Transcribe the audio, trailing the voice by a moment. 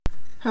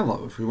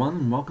Hello everyone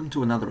and welcome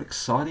to another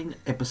exciting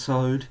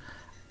episode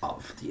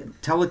of the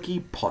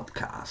Entelechy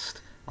podcast.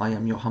 I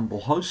am your humble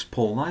host,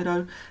 Paul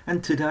Nato,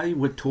 and today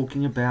we're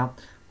talking about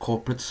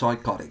corporate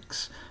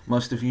psychotics.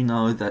 Most of you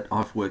know that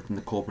I've worked in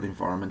the corporate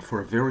environment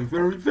for a very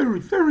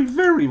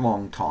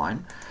long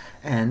time,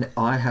 and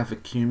I have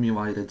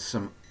accumulated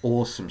some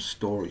awesome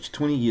stories,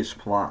 20 years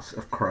plus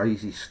of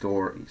crazy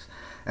stories.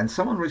 And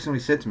someone recently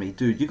said to me,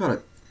 dude, you got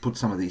to put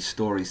some of these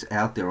stories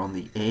out there on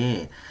the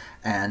air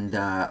and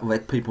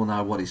let people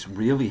know what is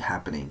really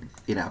happening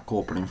in our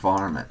corporate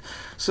environment.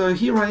 So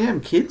here I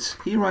am, kids.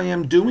 Here I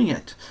am doing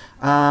it.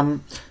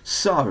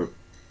 So,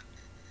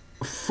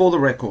 for the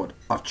record,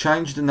 I've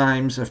changed the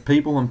names of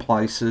people and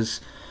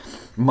places.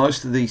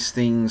 Most of these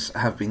things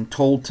have been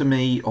told to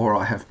me, or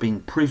I have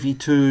been privy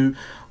to,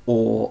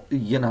 or,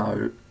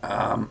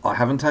 I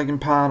haven't taken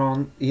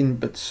part in,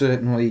 but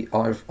certainly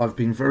I've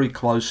been very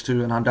close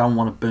to, and I don't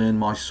want to burn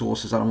my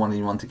sources. I don't want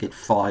anyone to get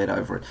fired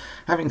over it.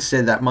 Having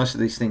said that, most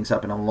of these things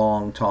happened a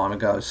long time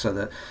ago, so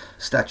the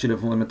statute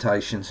of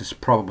limitations has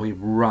probably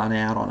run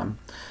out on them,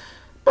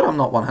 but I'm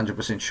not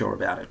 100% sure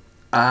about it.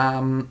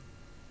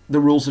 The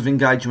rules of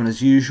engagement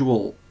as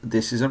usual.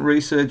 This isn't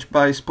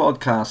research-based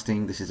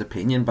podcasting. This is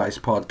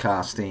opinion-based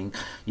podcasting.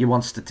 You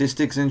want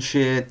statistics and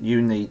shit,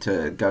 you need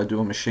to go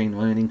do a machine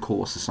learning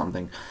course or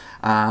something.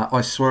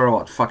 I swear a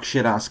lot. Fuck,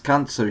 shit, ass,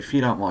 cunt. So if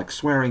you don't like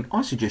swearing,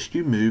 I suggest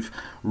you move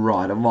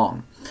right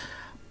along.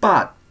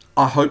 But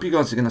I hope you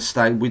guys are going to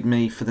stay with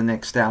me for the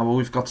next hour.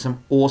 We've got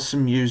some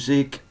awesome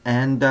music,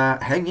 and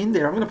hang in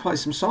there. I'm going to play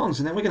some songs,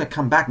 and then we're going to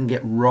come back and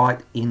get right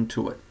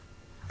into it.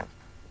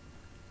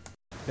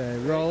 Okay,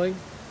 rolling.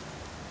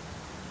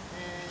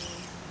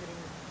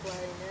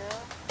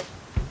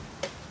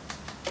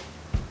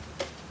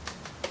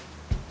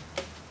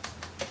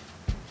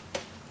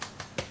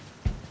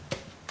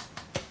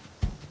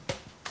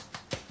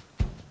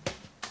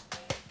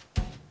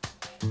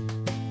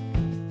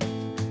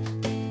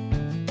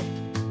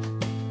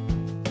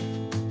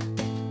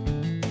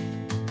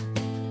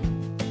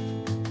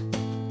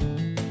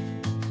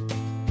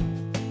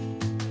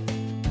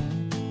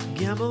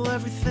 Gamble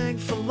everything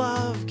for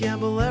love,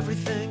 gamble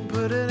everything,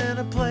 put it in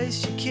a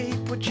place you keep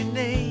what you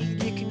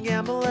need. You can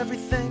gamble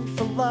everything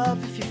for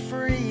love. If you're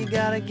free, you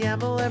gotta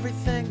gamble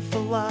everything for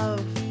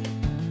love.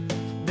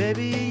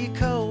 Baby, are you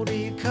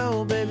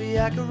cold, baby,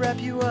 I can wrap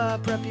you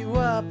up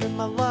in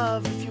my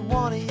love. If you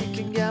want it, you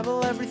can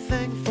gamble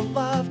everything for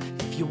love.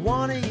 If you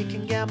want it, you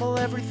can gamble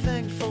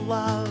everything for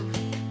love.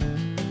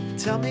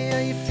 Tell me,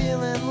 are you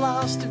feeling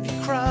lost? Have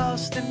you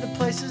crossed into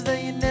places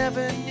that you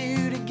never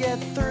knew to get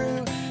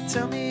through?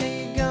 Tell me, are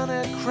you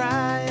gonna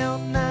cry all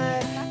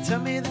night?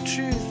 Tell me the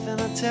truth and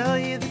I'll tell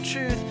you the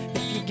truth.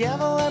 If you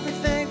gamble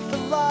everything for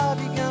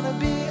love, you're gonna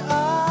be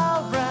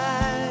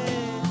alright.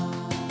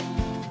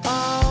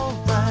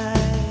 Alright.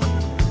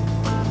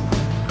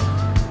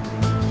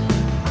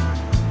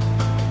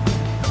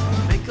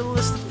 Make a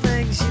list of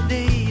things you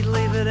need,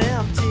 leave it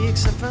empty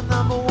except for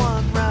number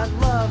one, right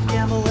love.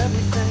 Gamble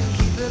everything,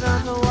 keep it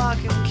under lock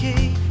and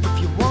key.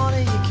 If you want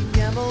it, you can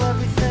gamble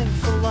everything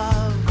for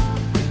love.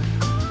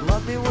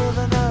 Love me with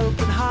an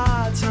open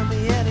heart, tell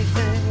me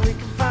anything. We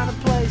can find a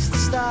place to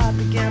start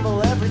to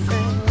gamble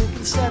everything. We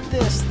can set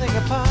this thing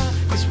apart,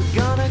 cause we're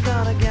gonna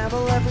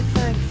gamble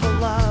everything for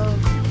love.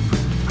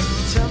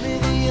 Tell me,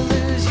 do you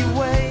lose your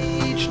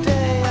way each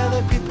day? Are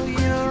there people you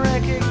don't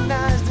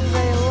recognize? Do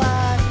they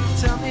lie?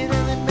 Tell me, do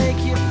they make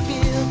you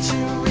feel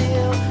too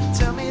real?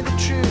 Tell me the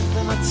truth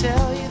and I'll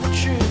tell you the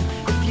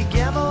truth. If you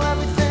gamble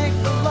everything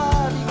for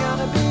love, you're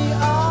gonna be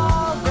alright.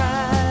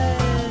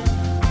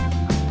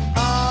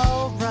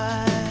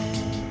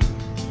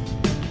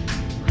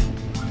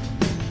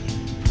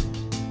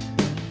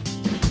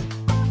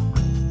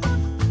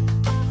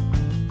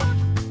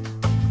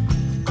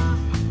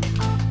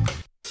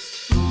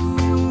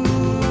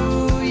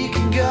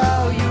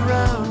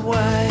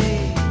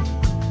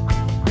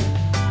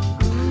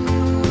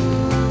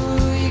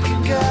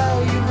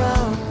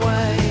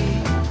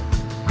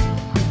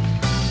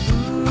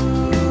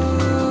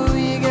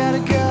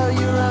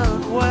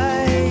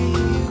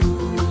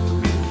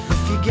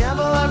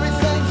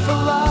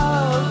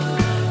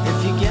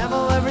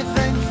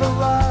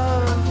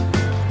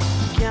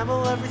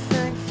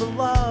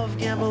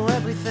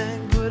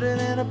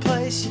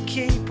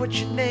 What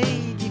you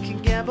need, you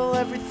can gamble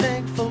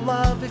everything for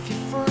love. If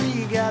you're free,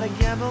 you gotta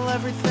gamble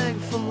everything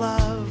for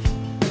love.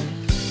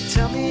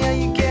 Tell me, are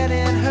you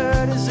getting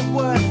hurt? Is it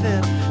worth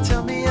it?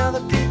 Tell me, are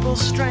the people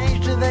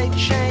strange? Do they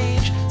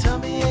change? Tell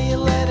me, are you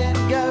letting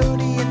go?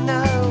 Do you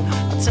know?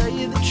 I'll tell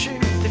you the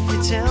truth if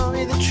you tell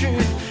me the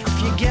truth.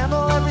 If you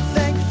gamble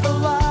everything for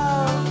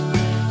love,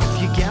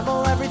 if you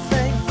gamble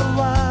everything for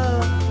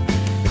love,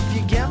 if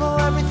you gamble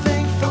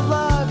everything for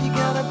love, you're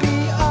gonna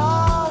be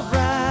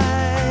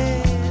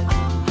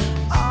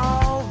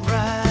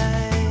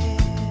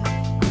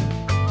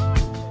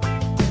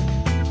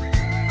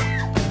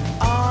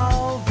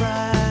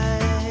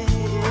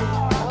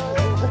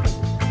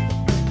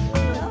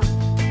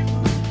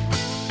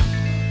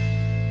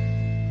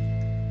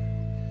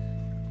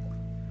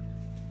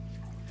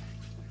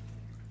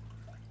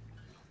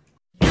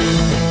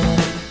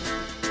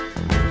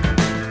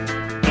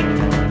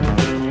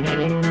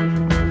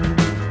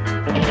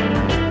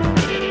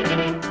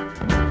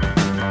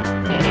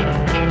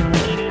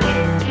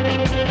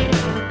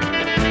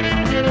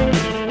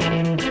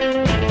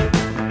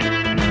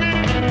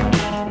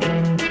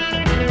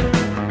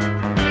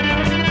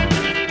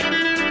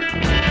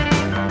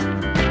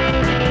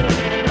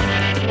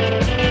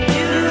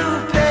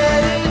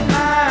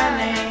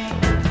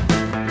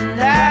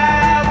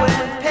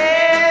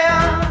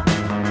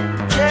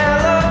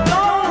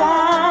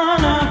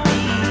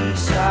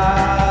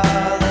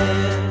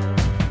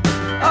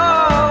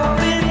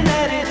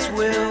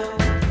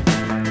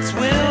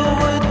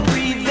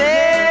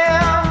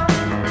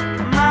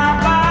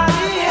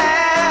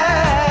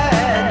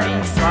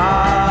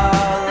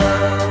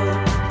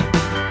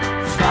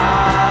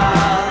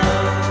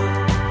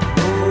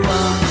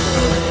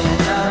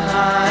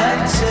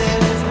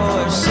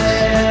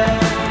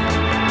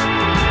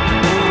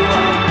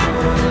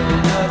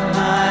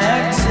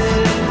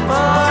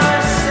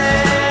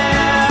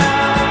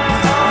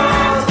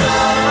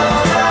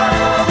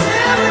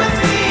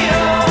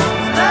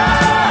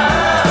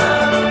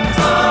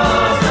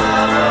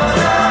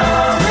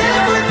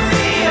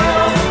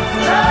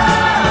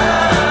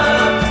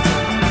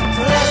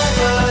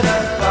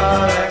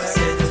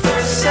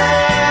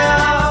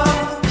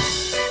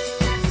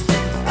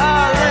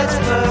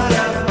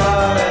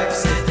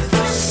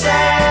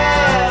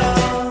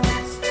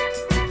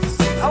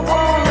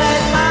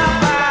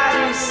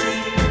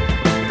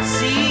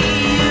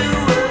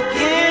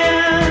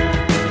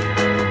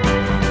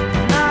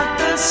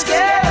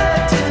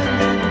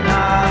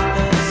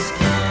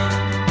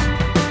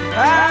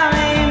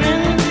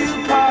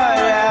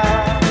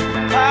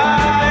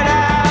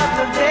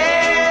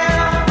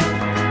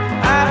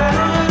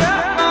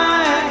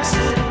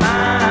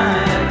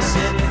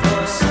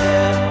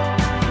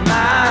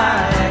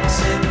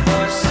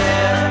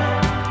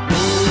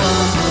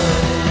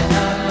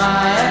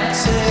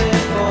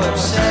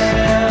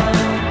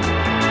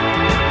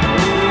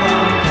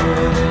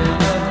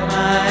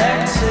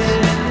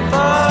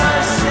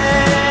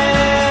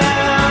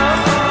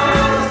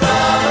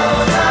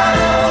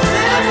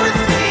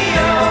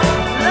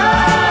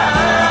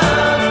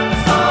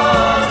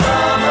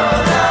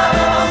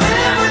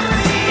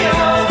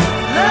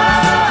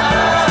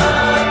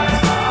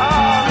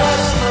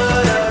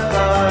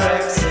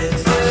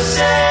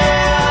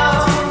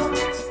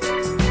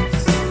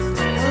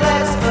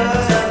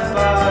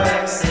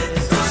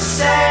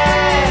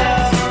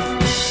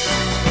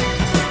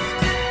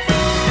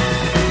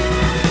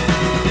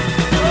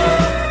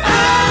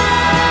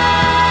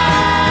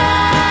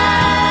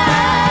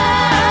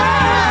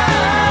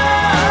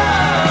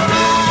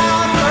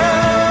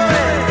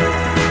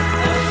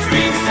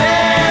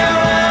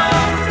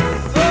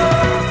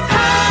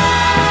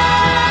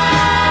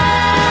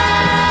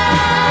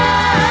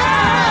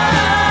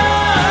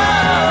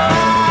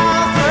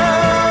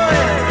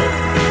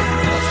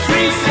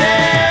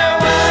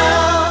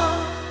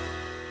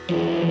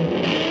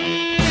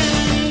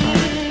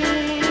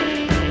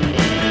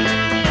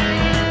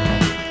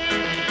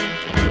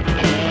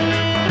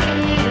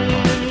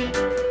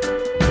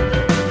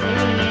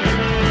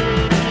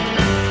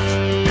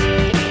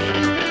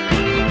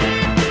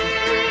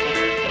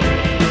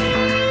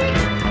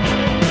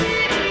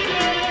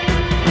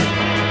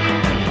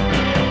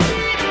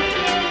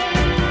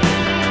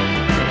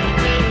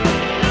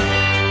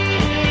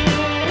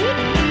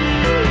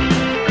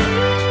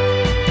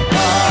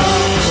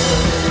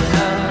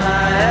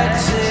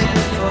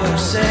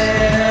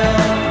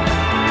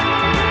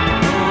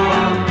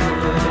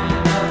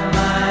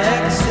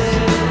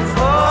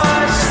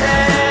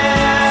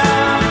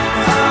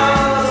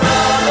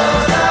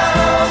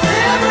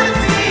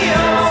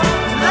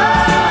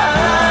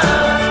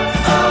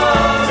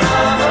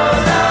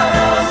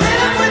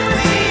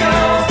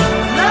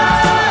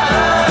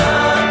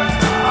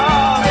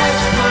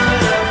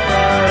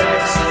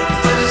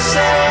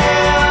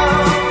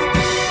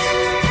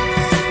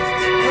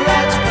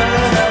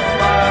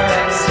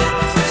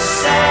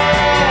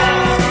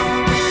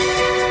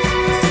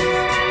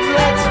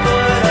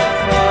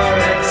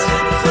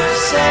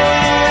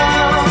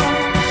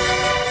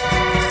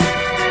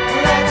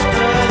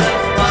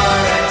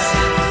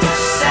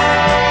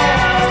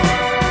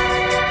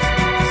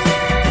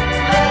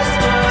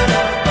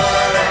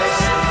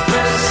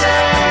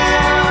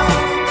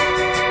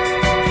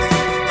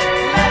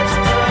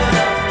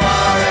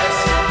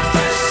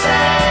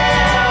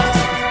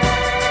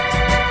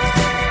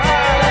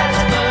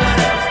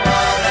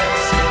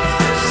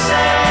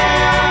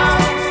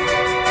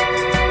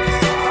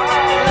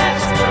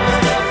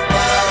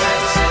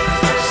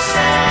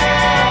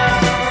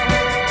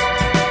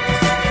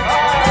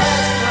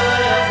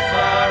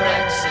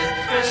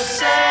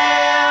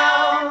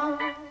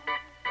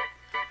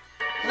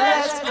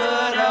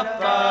up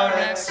our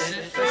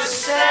exit for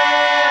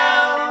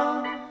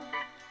sale.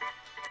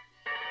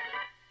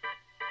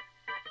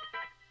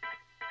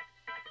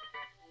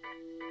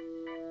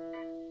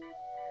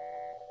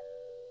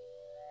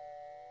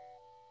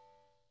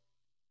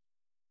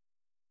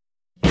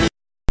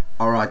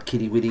 Alright,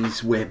 kitty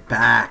witties, we're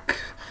back.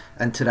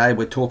 And today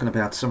we're talking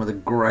about some of the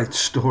great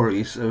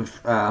stories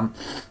of,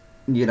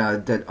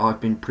 that I've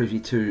been privy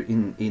to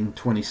in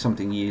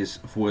 20-something years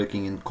of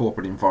working in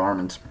corporate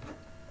environments.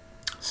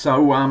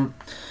 So,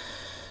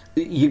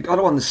 you got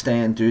to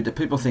understand, dude, that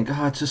people think,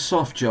 it's a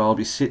soft job,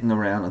 you're sitting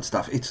around and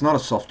stuff. It's not a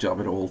soft job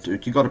at all,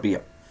 dude. You got to be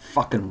a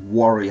fucking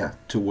warrior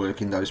to work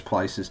in those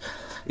places.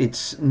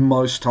 It's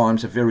most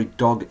times a very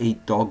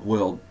dog-eat-dog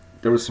world.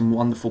 There are some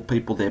wonderful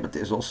people there, but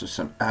there's also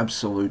some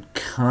absolute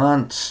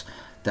cunts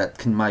that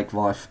can make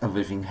life a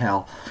living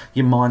hell.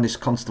 Your mind is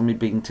constantly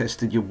being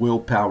tested, your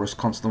willpower is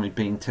constantly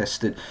being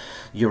tested,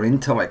 your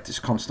intellect is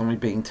constantly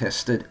being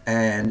tested,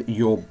 and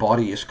your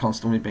body is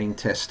constantly being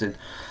tested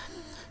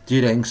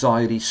due to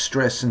anxiety,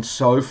 stress, and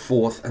so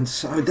forth. And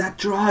so that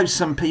drives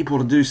some people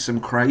to do some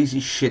crazy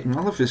shit. And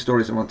one of the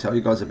stories I want to tell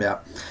you guys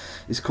about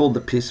is called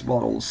the piss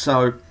bottle.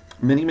 So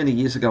many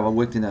years ago, I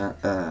worked in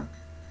a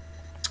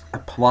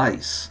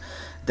place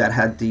that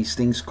had these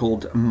things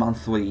called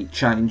monthly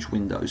change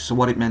windows. So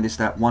what it meant is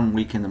that 1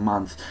 week in the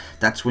month,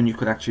 that's when you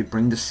could actually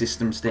bring the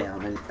systems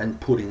down and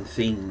put in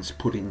things,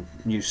 put in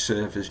new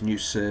servers, new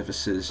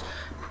services,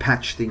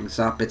 patch things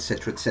up,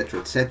 etc, etc,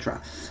 etc.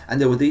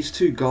 And there were these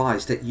two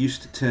guys that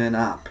used to turn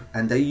up,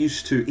 and they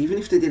used to, even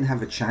if they didn't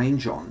have a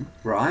change on,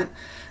 right,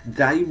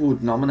 they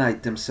would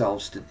nominate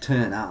themselves to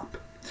turn up.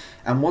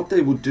 And what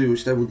they would do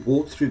is they would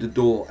walk through the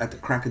door at the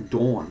crack of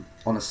dawn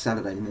on a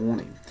Saturday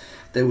morning.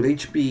 They would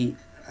each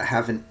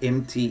have an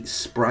empty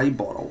spray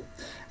bottle,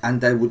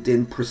 and they would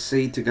then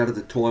proceed to go to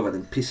the toilet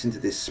and piss into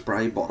this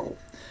spray bottle.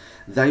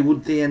 They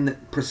would then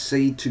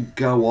proceed to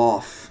go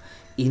off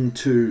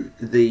into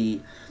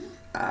the,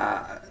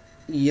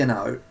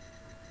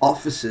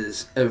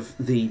 offices of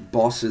the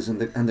bosses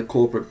and the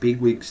corporate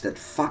bigwigs that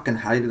fucking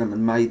hated them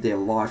and made their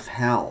life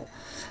hell.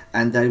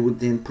 And they would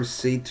then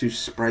proceed to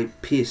spray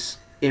piss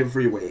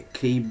everywhere.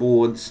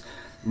 Keyboards,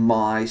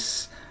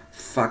 mice,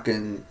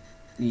 fucking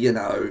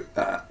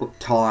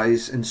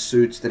ties and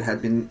suits that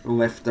had been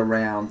left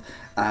around,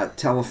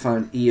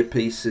 telephone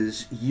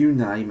earpieces, you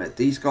name it.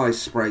 These guys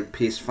sprayed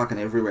piss fucking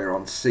everywhere,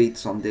 on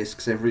seats, on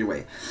desks,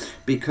 everywhere.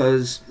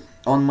 Because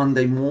on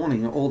Monday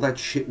morning, all that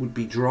shit would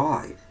be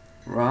dry,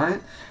 right?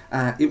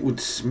 It would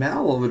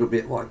smell a little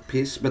bit like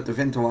piss, but the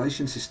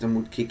ventilation system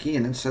would kick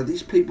in. And so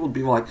these people would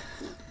be like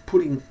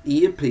putting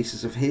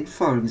earpieces of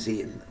headphones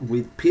in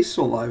with piss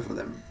all over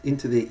them,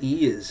 into their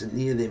ears and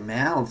near their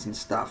mouths and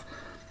stuff,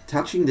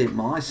 touching their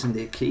mice and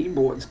their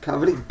keyboards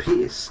covered in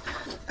piss.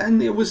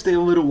 And there was their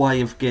little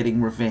way of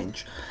getting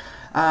revenge.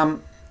 I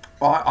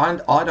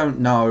don't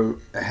know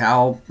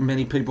how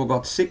many people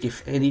got sick,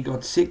 if any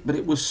got sick, but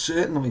it was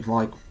certainly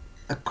like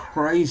a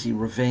crazy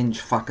revenge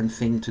fucking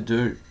thing to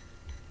do.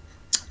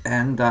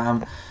 And,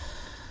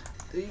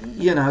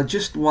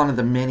 just one of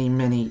the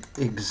many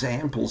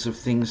examples of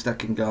things that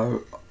can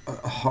go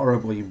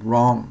horribly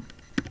wrong.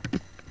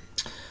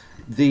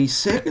 The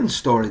second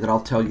story that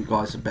I'll tell you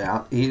guys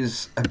about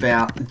is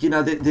about,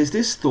 there's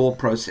this thought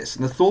process.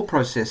 And the thought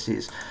process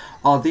is,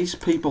 these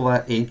people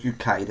are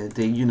educated,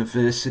 they're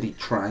university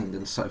trained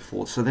and so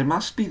forth. So there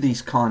must be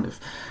these kind of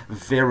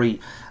very,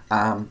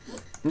 above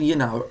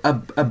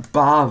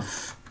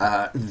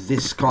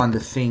this kind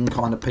of thing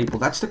kind of people.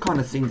 That's the kind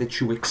of thing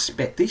that you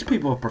expect. These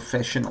people are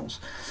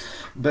professionals.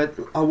 But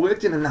I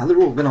worked in another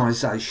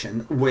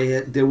organisation where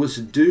there was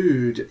a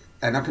dude,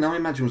 and I can only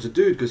imagine it was a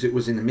dude because it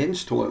was in the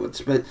men's toilets,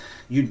 but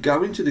you'd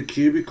go into the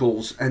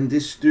cubicles and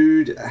this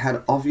dude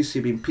had obviously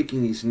been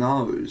picking his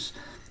nose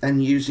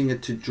and using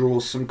it to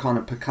draw some kind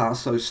of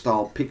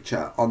Picasso-style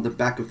picture on the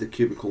back of the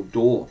cubicle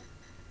door.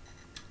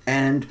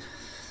 And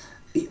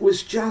it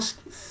was just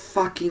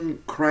fucking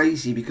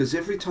crazy because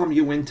every time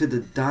you went to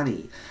the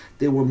dunny,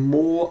 there were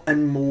more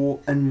and more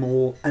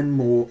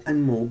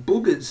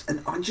boogers,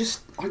 and I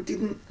just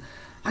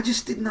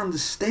didn't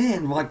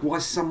understand why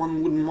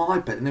someone wouldn't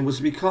wipe it. And it was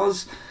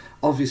because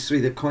obviously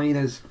the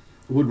cleaners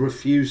would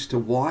refuse to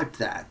wipe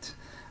that,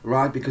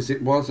 right? Because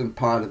it wasn't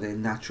part of their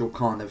natural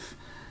kind of,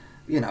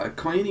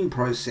 cleaning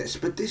process.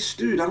 But this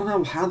dude, I don't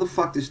know how the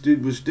fuck this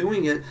dude was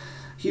doing it.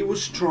 He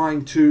was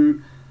trying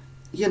to,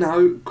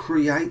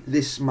 create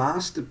this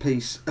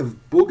masterpiece of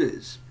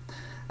boogers.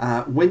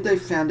 When they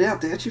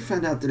actually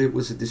found out that it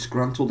was a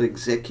disgruntled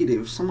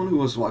executive, someone who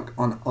was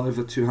on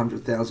over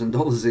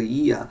 $200,000 a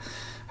year,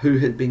 who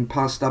had been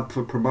passed up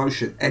for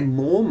promotion and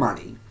more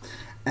money,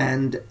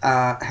 and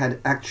had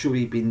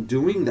actually been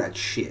doing that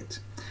shit.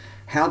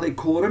 How they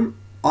caught him,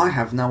 I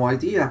have no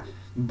idea,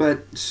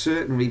 but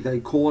certainly they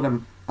caught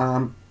him,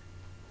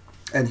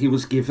 and he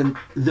was given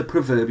the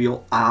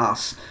proverbial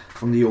ass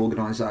from the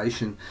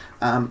organisation.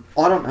 I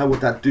don't know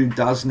what that dude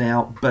does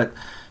now, but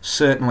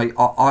certainly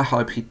I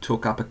hope he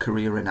took up a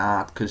career in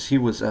art, because he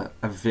was a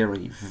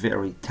very,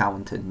 very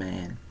talented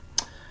man.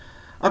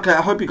 Okay,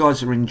 I hope you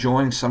guys are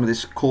enjoying some of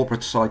this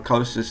corporate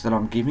psychosis that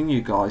I'm giving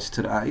you guys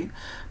today.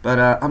 But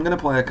I'm going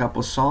to play a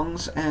couple of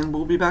songs and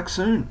we'll be back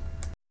soon.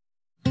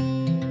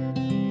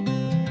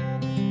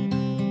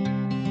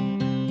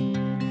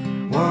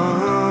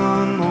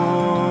 One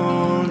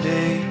more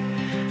day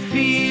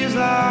feels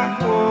like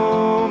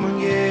home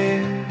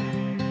again.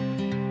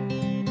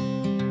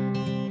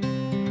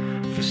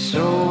 For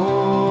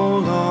so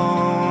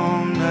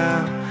long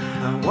now,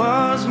 I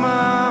was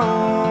my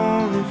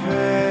only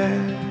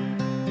friend.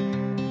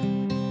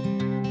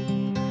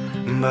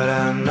 But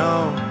I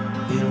know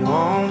it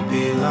won't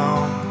be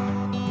long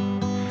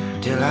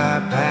till I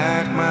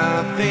pack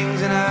my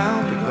things and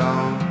I'll be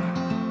gone.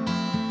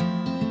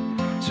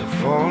 So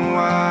for a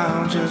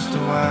while, just a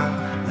while,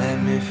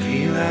 let me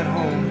feel at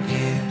home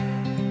again.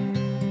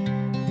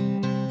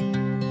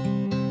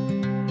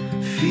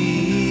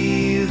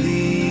 Feel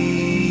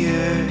the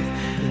earth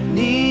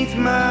beneath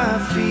my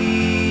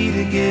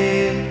feet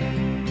again.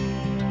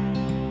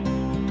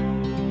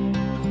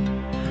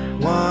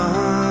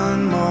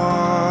 One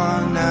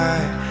more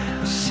night,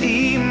 I'll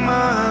see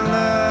my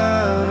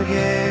love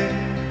again.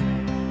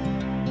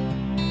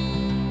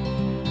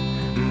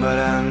 But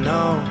I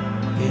know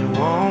it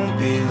won't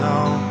be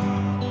long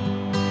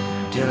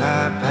till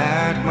I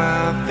pack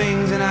my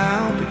things and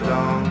I'll be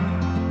gone.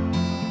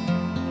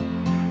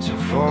 So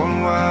for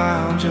a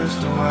while,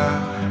 just a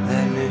while,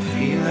 let me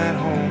feel at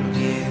home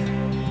again.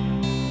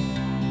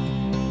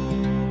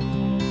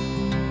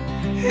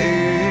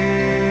 Hey.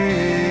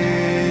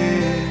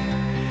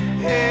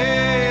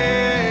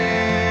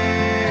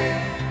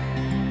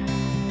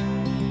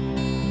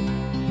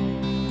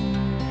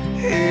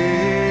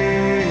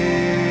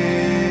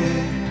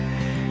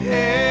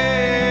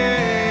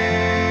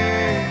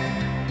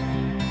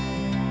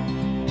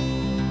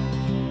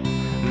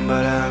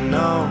 But I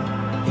know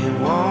it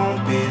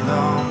won't be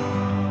long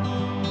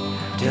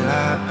till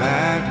I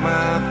pack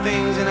my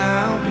things and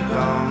I'll be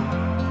gone.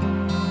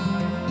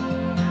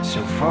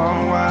 So for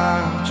a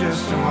while,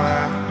 just a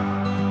while,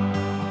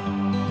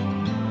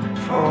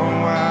 for a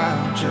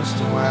while, just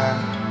a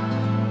while.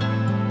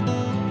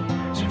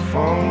 So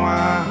for a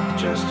while,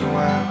 just a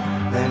while,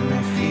 let me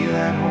feel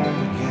at home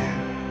again.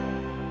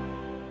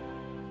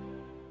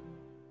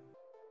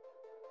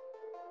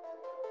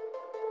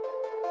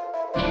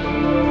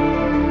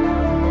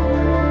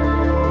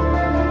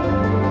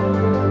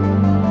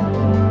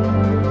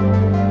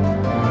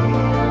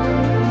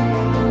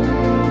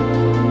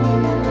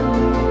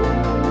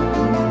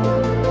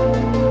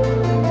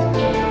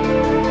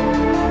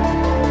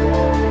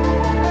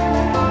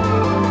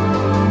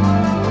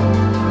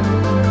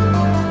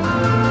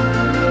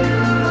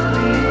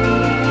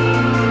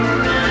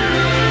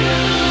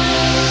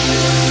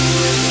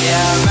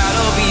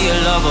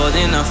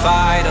 Than a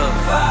fighter,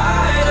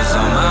 cause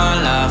all my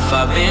life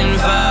I've been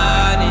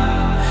fighting.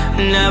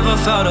 Never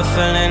felt a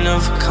feeling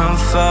of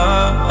comfort.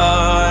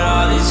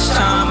 All this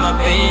time I've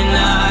been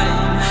hiding,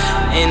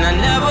 and I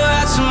never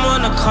had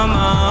someone to come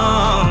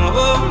on.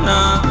 Oh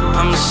nah,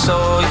 I'm so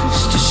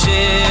used to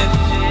shit.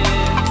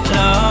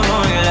 Love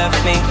only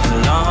left me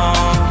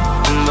alone,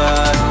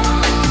 but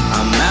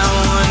I'm at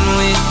one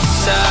with the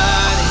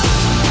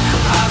silence.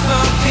 I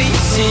found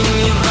peace in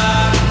your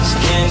vibes.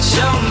 Can't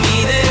show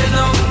me there's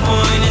no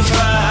point in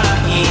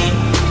trying.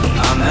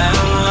 I'm at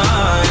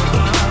one,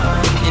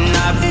 and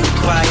I've been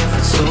quiet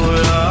for too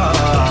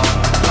long.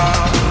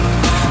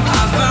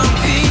 I found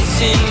peace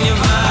in your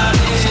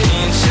vibes.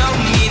 Can't show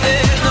me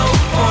there's no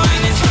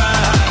point in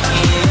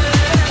trying.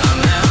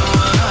 I'm at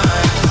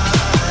one,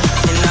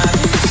 and I've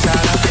been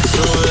silent for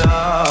too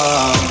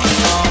long.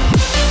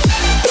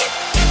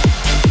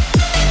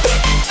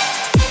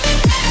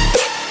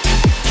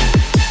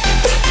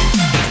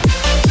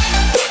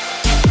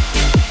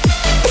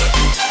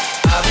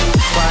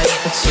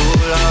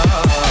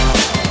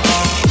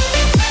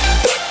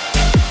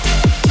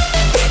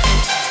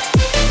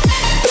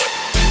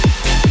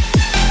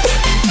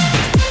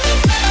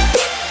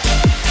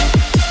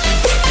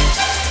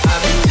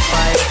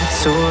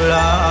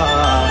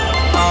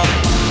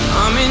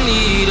 I'm in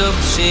need of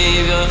a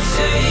savior,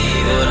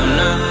 but I'm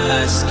not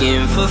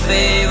asking for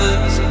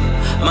favors.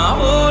 My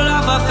whole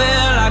life I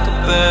feel like a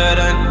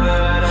burden.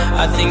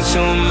 I think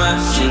too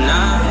much and I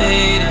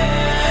hate it.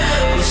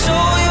 I'm so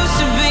used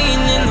to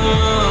being in the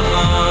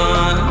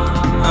wrong.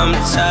 I'm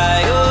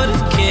tired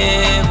of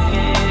caring.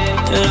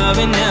 Love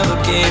never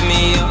gave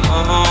me a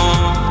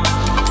home.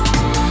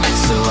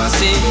 So I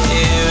sit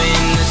here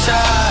in the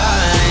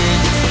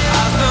silence.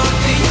 I found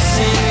peace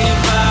in your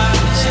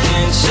vibes.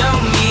 Can't show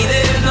me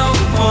there's no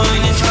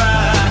point in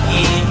trying.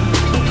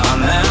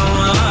 I'm at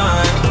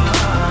one,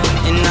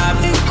 and I've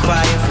been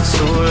quiet for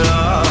too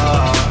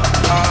long.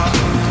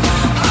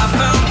 I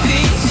found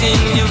peace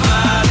in your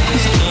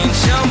vibes. Can't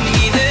show me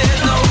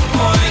there's no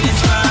point in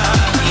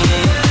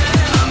trying.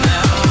 I'm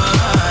at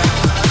one,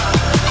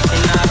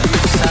 and I've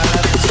been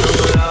silent for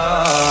too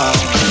long.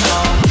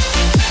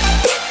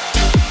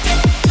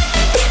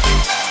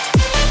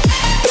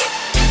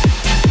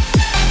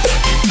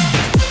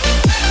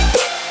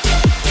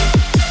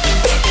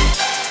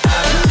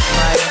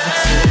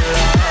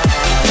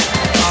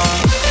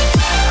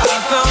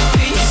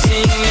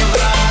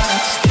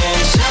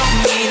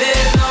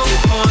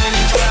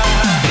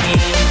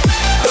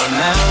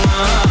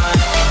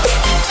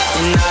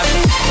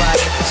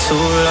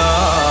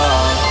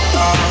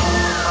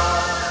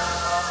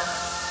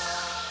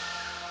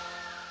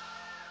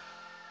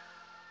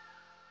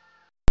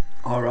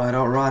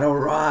 all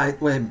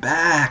right, we're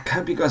back.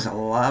 Hope you guys are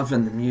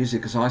loving the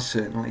music, as I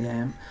certainly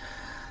am.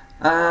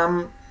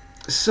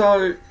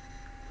 So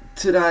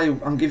today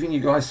I'm giving you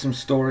guys some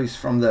stories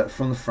from the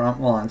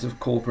front lines of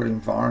corporate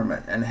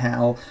environment, and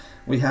how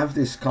we have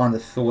this kind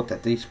of thought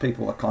that these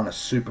people are kind of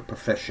super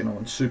professional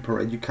and super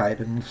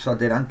educated, and so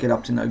they don't get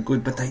up to no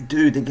good, but they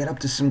do. They get up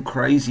to some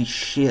crazy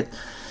shit.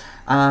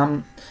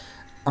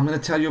 I'm going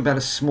to tell you about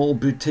a small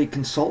boutique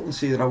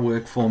consultancy that I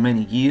worked for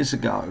many years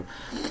ago,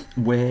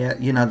 where,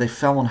 they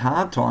fell on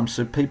hard times,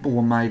 so people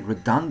were made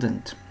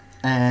redundant.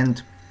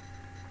 And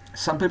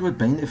some people had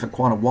been there for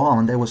quite a while,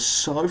 and they were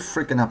so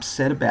freaking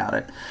upset about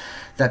it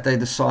that they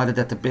decided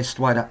that the best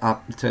way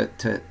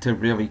to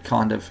really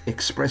kind of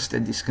express their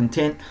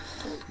discontent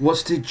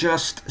was to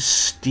just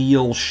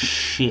steal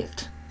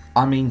shit.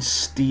 I mean,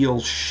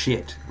 steal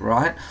shit,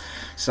 right?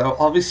 So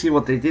obviously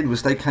what they did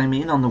was they came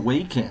in on the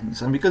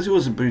weekends, and because it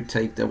was a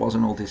boutique, there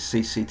wasn't all this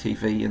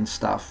CCTV and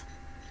stuff,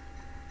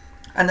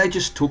 and they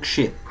just took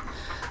shit.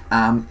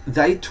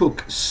 They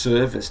took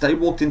servers. They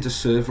walked into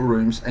server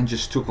rooms and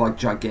just took like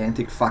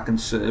gigantic fucking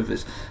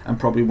servers and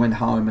probably went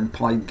home and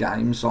played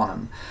games on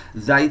them.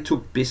 They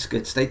took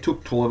biscuits. They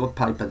took toilet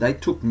paper. They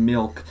took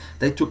milk.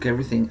 They took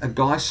everything. A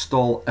guy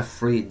stole a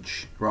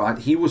fridge, right?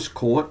 He was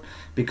caught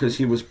because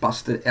he was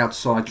busted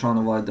outside trying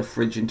to load the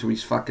fridge into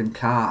his fucking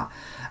car.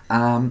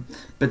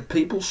 But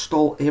people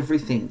stole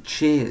everything,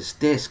 chairs,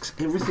 desks,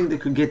 everything they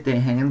could get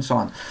their hands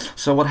on.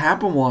 So what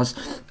happened was,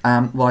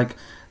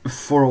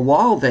 for a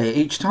while there,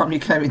 each time you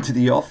came into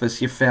the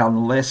office, you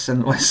found less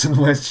and less and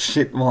less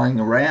shit lying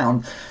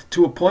around,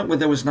 to a point where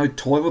there was no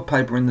toilet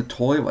paper in the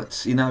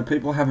toilets.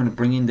 People having to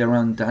bring in their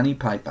own dunny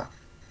paper.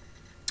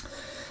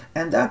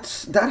 And that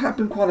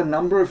happened quite a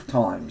number of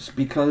times,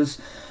 because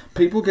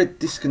people get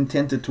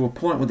discontented to a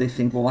point where they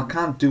think, well, I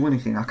can't do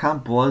anything. I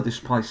can't blow this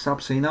place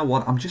up. So you know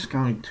what? I'm just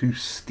going to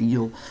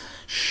steal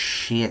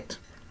shit.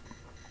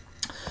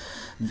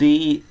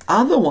 The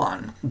other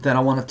one that I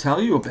want to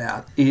tell you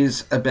about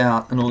is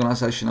about an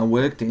organisation I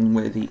worked in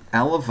where the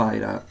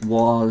elevator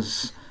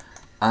was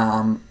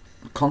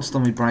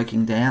constantly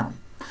breaking down.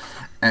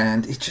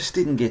 And it just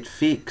didn't get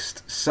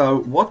fixed. So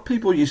what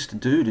people used to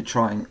do to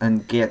try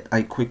and get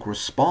a quick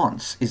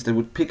response is they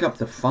would pick up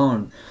the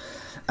phone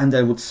and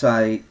they would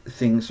say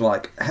things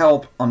like,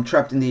 help, I'm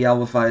trapped in the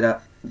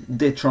elevator,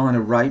 they're trying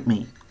to rape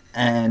me,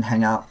 and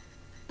hang up.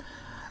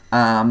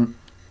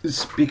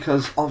 It's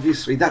because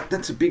obviously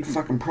that's a big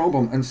fucking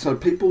problem, and so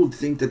people would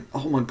think that,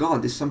 oh my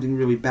god, there's something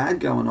really bad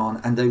going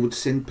on, and they would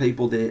send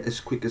people there as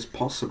quick as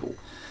possible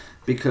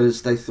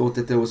because they thought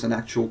that there was an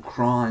actual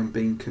crime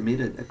being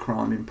committed, a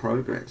crime in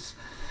progress.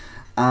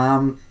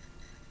 Now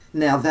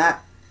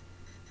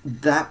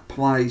that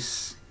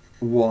place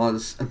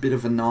was a bit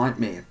of a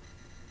nightmare,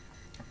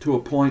 to a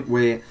point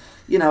where,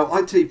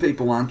 IT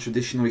people aren't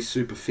traditionally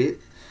super fit.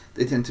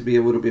 They tend to be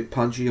a little bit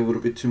pudgy, a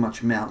little bit too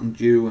much Mountain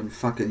Dew and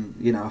fucking,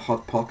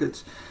 Hot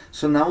Pockets.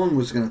 So no one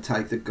was going to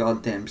take the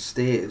goddamn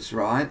stairs,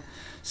 right?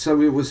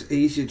 So it was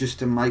easier just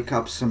to make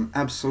up some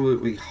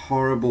absolutely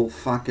horrible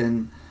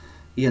fucking,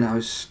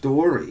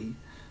 story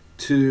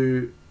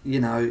to,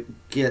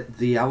 get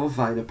the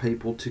elevator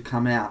people to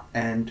come out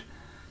and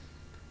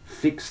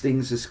fix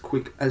things as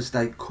quick as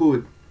they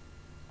could.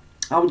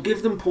 I would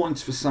give them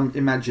points for some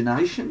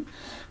imagination,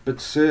 but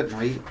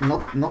certainly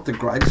not the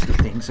greatest of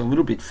things. A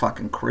little bit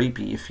fucking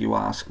creepy, if you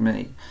ask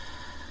me.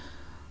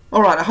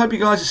 Alright, I hope you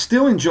guys are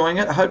still enjoying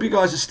it. I hope you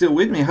guys are still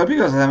with me. I hope you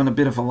guys are having a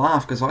bit of a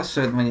laugh, because I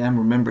certainly am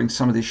remembering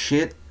some of this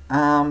shit.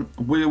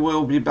 We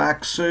will be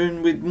back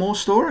soon with more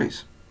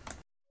stories.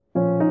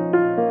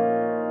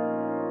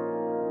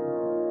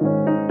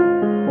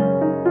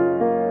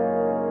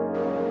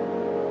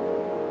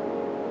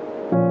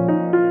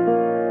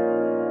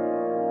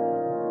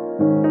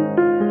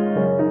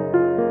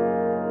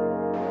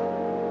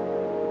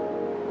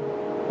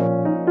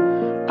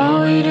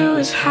 All we do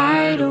is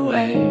hide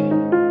away.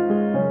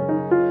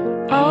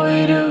 All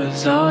we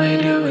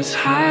do is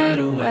hide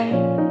away.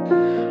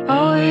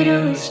 All we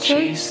do is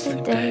chase the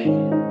day.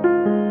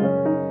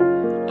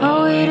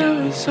 All we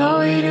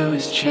do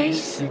is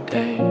chase the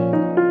day.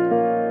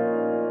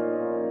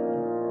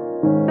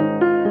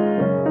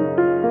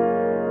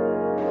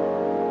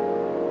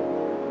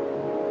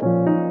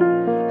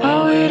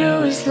 All we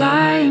do is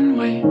lie in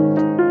wait.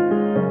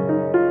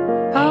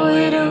 All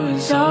we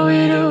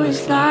do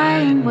is lie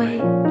in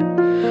wait.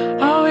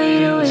 All we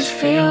do is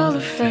feel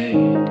the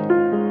fade.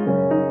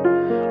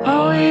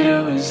 All we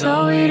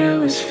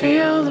do is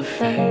feel the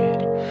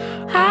fade.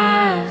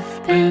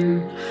 I've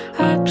been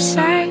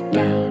upside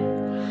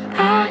down.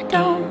 I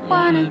don't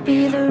wanna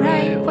be the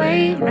right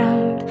way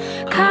round.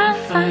 Can't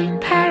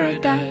find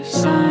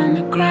paradise on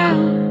the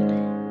ground.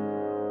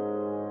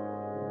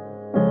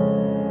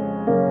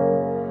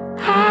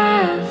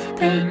 I've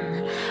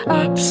been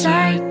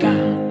upside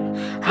down.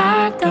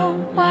 I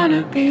don't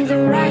wanna be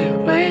the right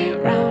way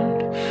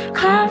round.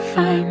 Can't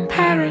find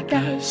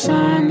paradise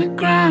on the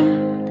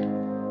ground.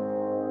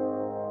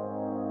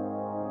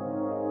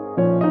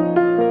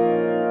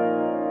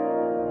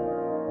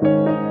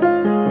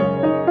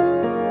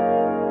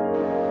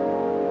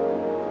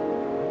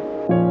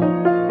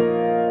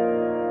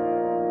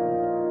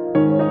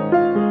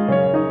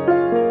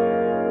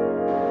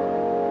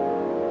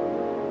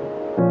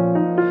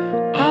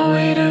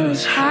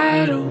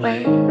 hide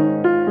away.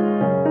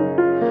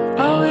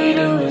 All we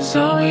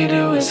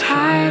do is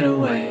hide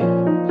away.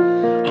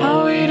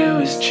 All we do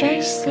is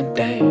chase the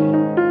day.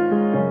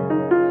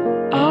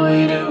 All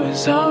we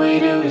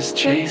do is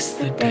chase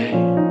the day.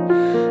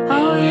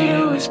 All we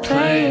do is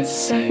play it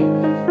safe.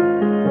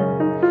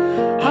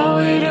 All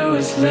we do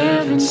is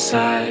live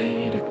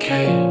inside a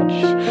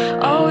cage.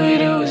 All we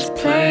do is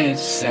play it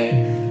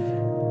safe.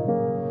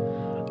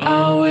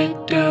 All we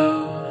do,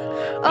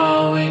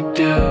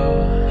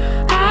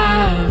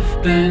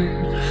 I've been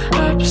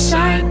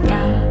upside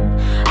down.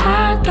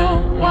 I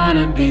don't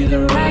wanna be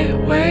the right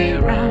way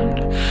round.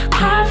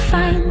 Can't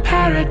find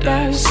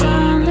paradise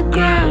on the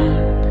ground.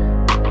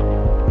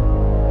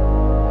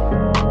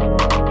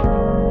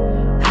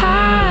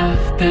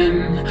 I've been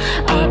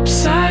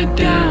upside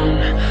down.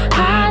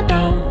 I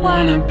don't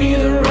wanna be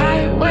the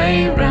right way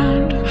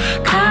round.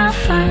 Can't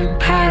find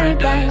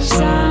paradise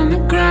on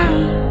the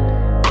ground.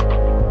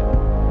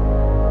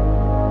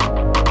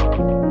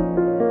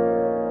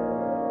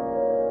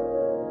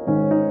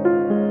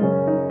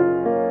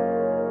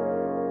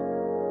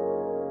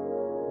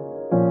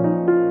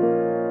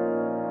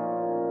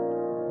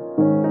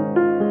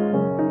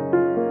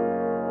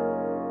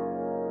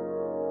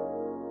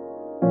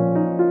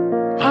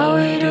 All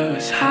we do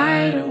is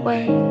hide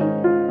away.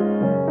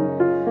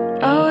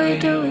 All we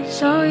do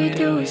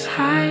is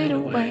hide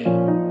away.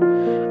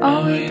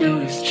 All we do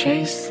is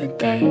chase the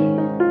day.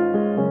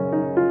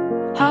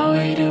 All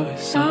we do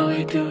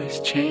is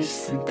chase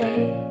the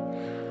day.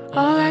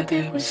 All I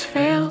did was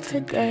fail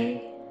today.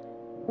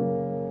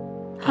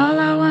 All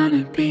I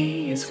wanna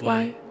be is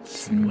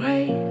whites and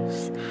waves.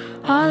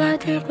 All I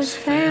did was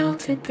fail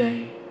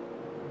today.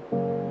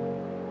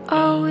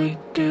 All we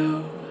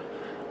do.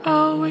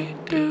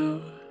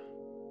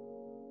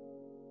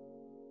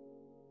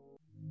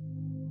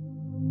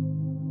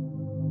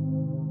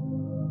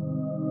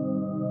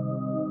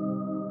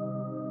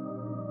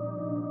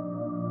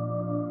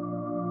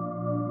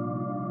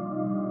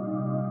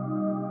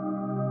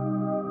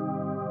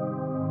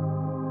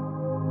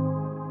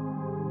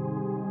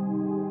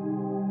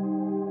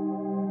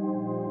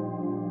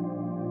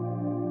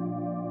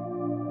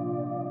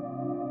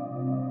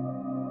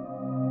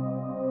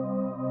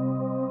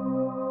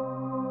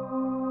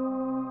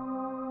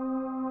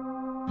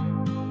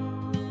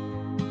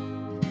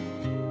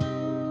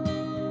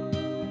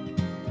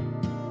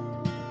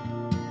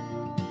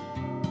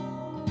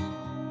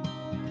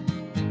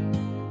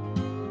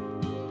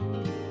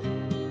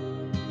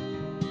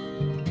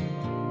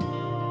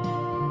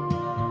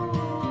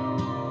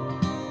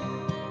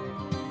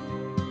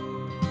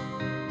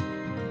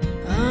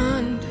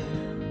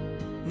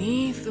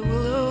 Underneath the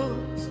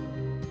willows,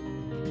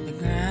 the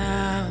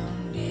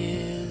ground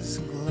is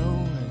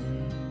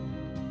glowing,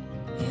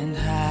 and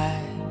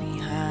high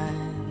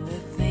behind the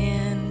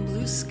thin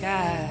blue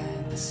sky,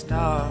 the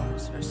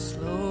stars are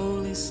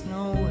slowly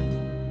snowing.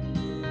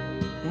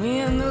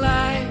 When the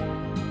light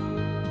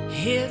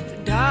hit the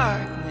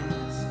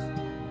darkness,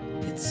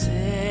 it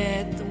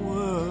set the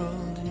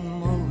world in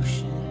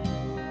motion,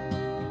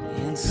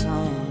 and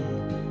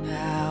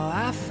somehow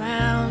I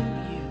found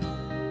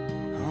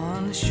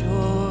on the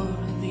shore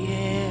of the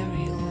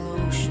aerial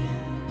ocean.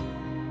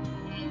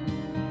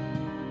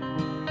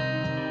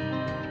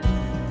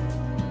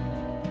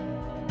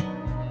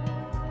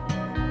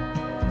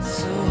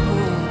 So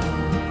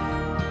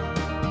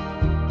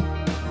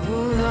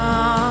hold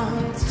on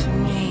to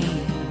me.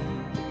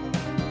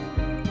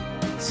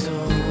 So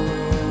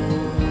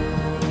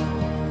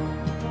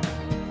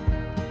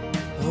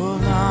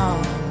hold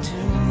on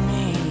to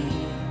me.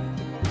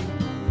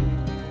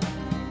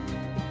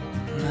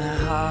 My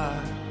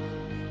heart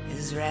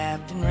is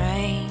wrapped in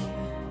rain.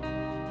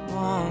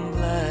 Warm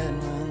blood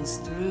runs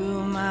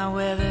through my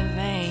weather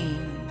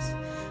veins,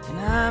 and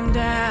I'm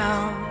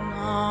down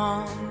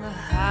on the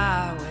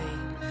highway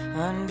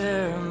under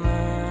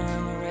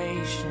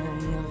murmuration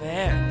of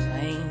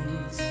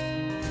airplanes.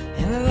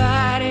 And the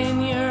light in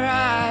your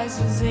eyes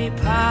is a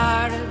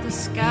part of the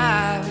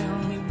sky we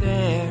only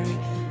bury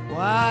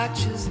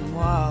watches and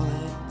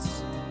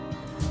wallets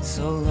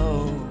so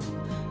low,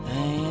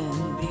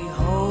 and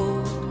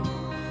behold,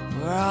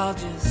 we're all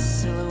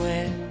just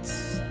silhouettes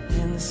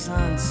in the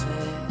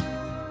sunset.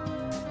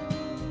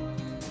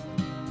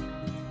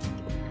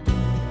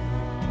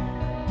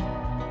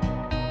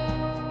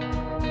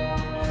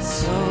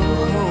 So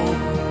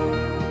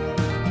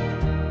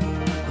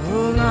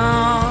hold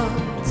on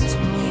to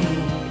me.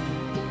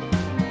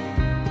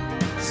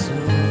 So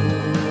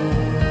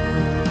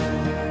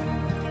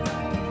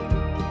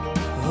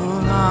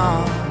hold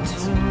on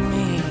to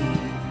me.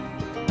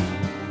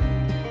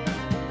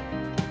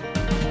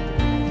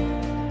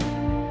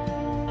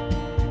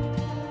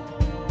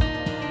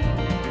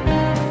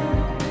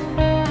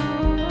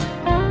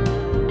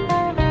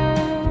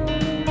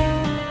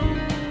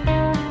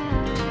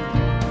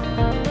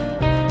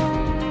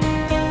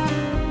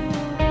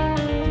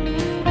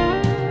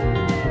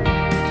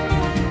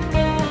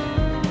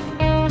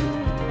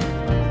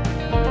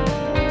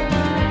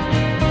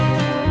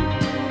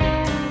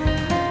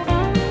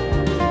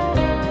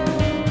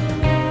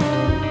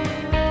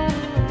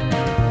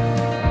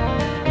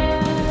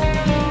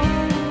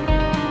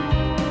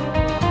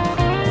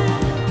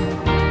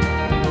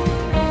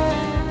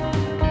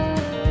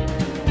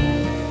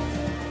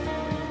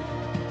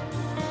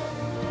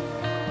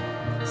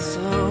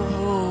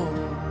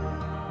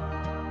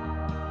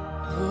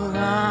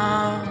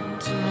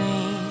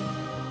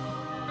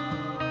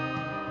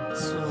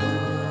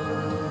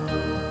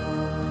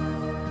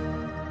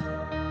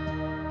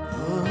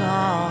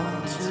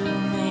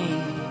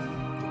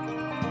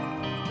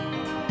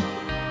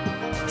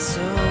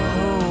 So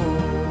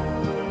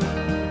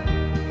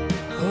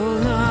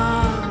hold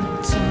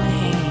on to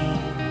me.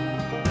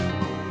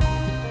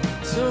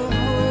 So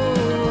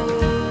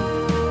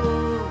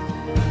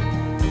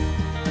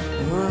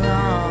hold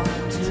on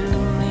to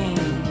me.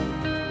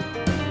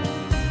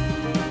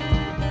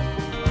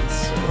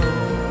 So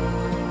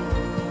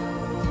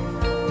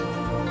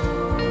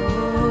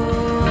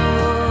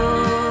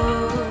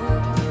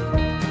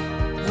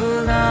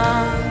hold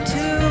on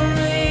to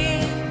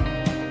me.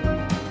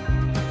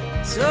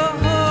 So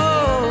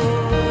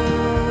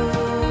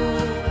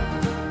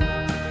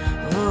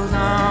hold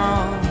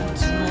on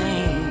to me.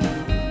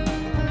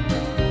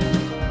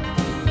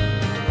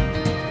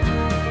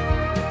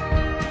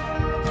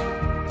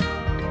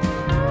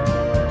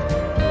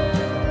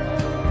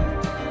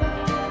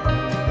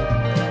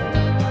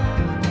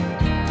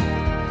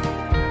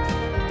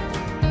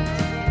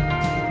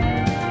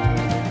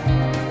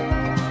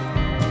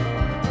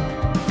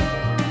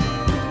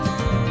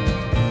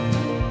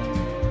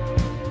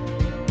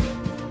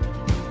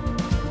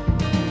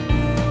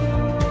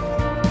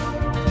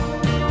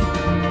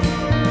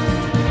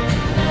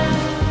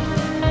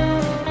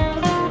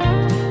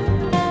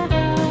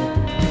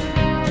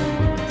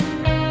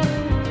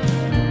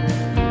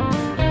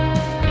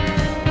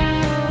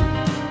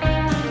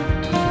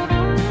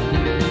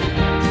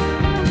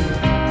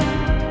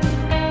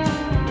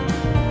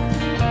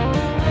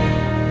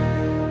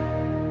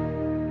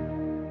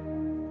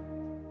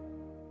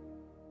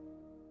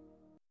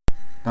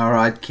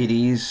 Alright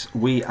kiddies,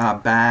 we are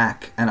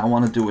back and I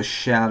want to do a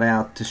shout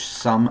out to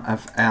some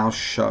of our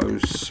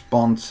show's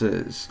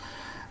sponsors.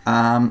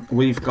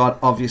 We've got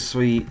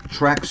obviously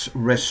Trax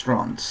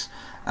Restaurants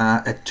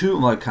at 2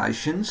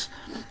 locations.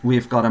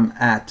 We've got them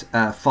at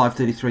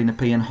 533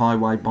 Nepean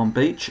Highway, Bomb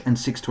Beach, and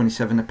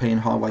 627 Nepean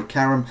Highway,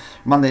 Carrum.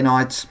 Monday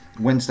nights,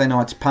 Wednesday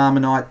nights, Palmer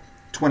night,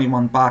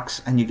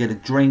 $21 and you get a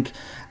drink.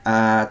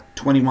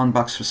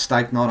 $21 for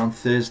steak night on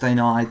Thursday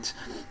night.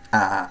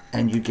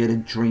 And you get a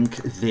drink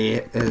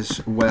there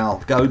as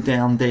well. Go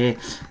down there,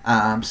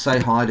 say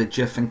hi to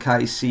Jeff and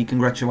Casey,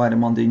 congratulate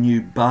them on their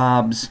new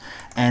barbs,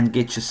 and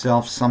get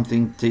yourself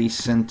something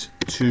decent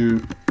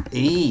to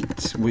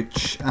eat,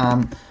 which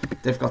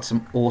they've got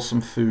some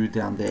awesome food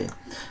down there.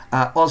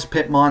 Oz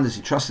Pet Minders,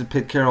 your trusted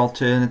pet care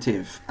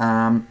alternative.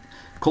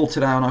 Call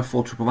today on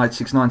 0488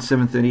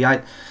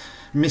 69738.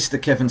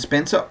 Mr. Kevin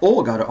Spencer,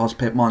 or go to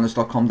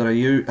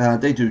ozpetminers.com.au.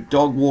 They do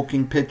dog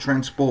walking, pet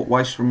transport,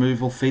 waste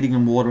removal, feeding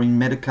and watering,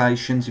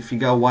 medications. If you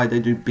go away, they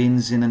do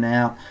bins in and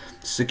out,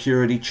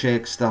 security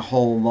checks, the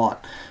whole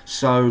lot.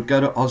 So go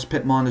to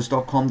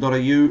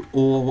ozpetminers.com.au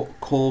or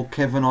call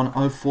Kevin on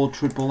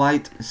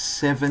 04888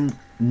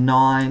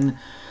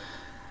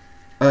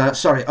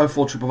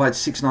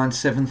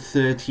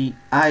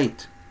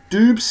 69738.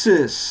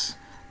 Doobsis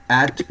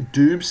at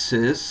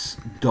doobsis.com.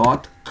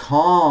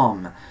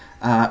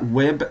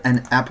 Web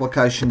and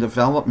application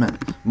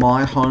development.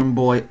 My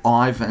homeboy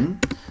Ivan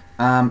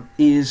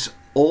is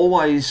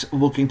always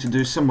looking to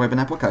do some web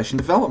and application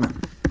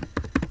development.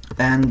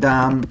 And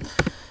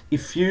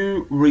if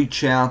you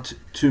reach out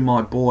to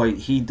my boy,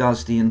 he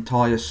does the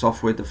entire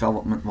software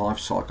development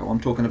lifecycle. I'm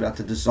talking about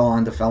the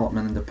design,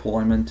 development, and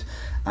deployment.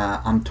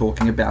 I'm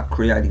talking about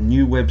creating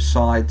new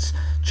websites,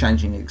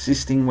 changing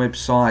existing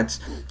websites,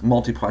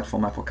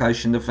 multi-platform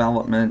application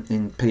development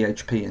in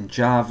PHP and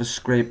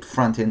JavaScript,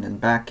 front-end and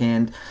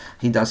back-end.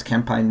 He does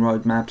campaign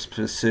roadmaps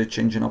for search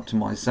engine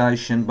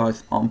optimization,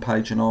 both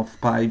on-page and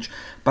off-page.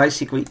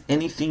 Basically,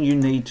 anything you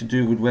need to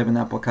do with web and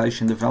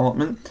application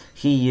development,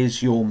 he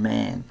is your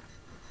man.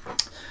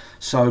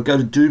 So go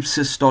to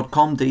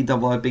doobsis.com,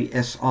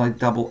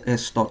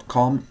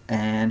 DWIBSISS.com,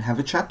 and have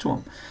a chat to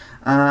him.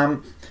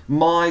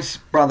 My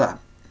brother,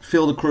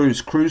 Phil the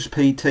Cruise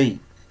PT,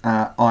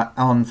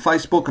 on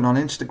Facebook and on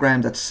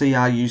Instagram, that's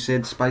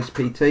CRUZ space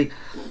PT.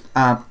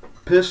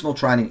 Personal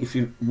training, if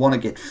you want to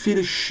get fit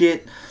as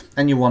shit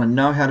and you want to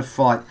know how to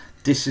fight,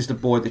 this is the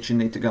boy that you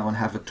need to go and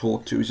have a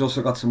talk to. He's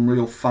also got some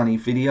real funny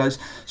videos,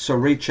 so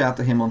reach out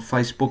to him on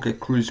Facebook at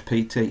Cruise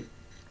PT.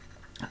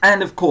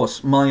 And of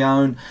course, my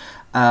own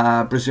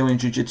Brazilian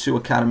Jiu-Jitsu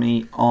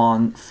Academy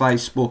on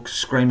Facebook,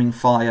 Screaming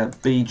Fire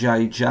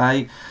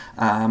BJJ.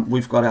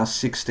 We've got our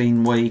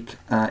 16-week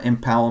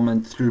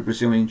empowerment through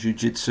Brazilian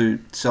Jiu-Jitsu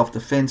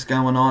self-defense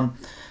going on.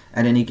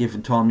 At any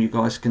given time, you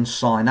guys can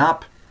sign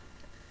up.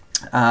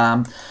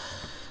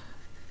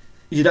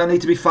 You don't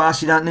need to be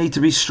fast, you don't need to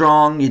be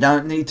strong, you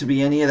don't need to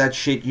be any of that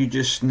shit. You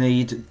just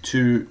need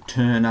to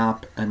turn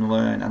up and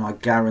learn, and I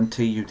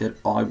guarantee you that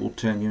I will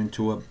turn you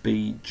into a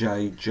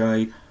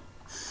BJJ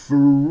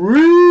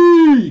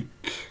freak.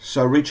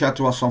 So reach out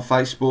to us on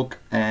Facebook,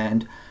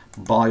 and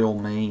by all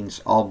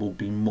means, I will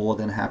be more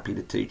than happy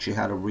to teach you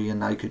how to rear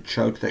naked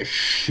choke the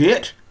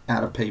shit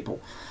out of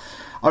people.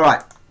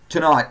 Alright,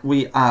 tonight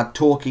we are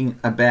talking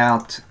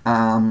about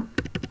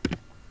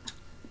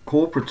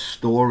corporate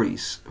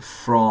stories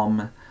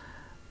from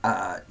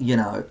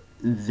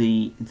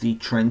the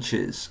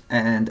trenches,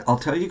 and I'll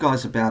tell you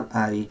guys about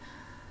a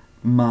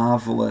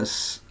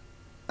marvelous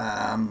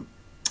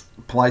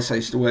place I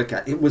used to work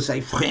at, it was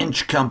a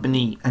French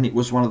company, and it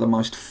was one of the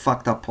most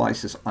fucked up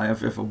places I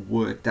have ever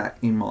worked at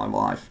in my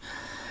life.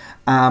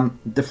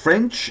 The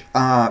French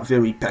are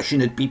very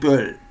passionate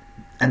people,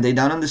 and they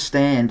don't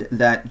understand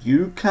that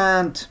you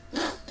can't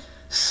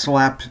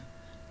slap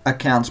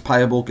accounts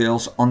payable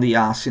girls on the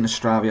ass in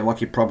Australia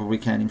like you probably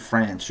can in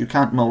France. You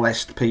can't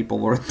molest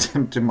people or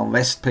attempt to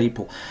molest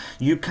people.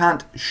 You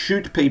can't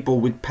shoot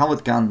people with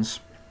pellet guns,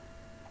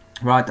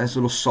 right? Those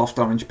little soft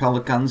orange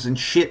pellet guns and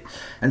shit,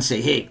 and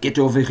say, hey, get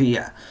over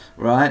here,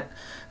 right?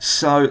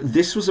 So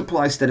this was a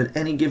place that at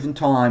any given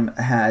time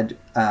had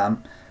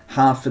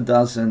half a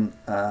dozen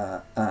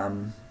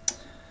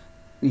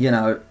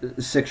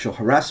sexual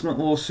harassment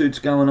lawsuits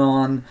going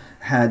on,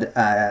 had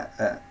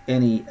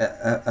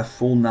a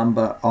full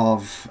number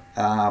of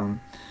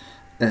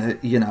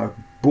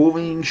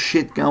bullying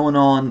shit going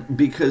on,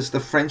 because the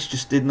French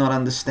just did not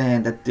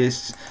understand that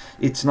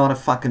it's not a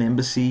fucking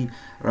embassy,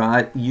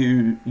 right?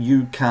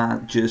 You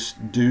can't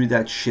just do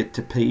that shit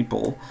to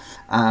people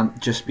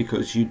just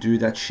because you do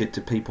that shit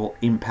to people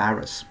in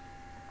Paris.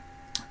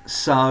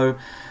 So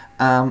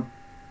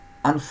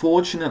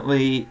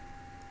unfortunately,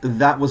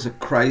 that was a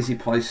crazy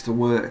place to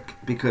work,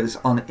 because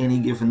on any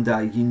given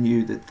day you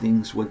knew that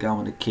things were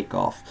going to kick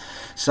off.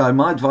 So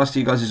my advice to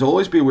you guys is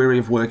always be wary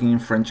of working in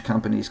French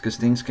companies, because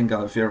things can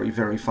go very,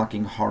 very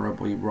fucking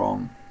horribly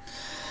wrong.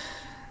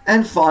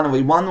 And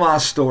finally, one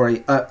last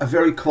story. A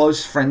very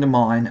close friend of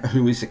mine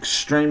who is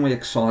extremely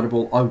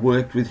excitable. I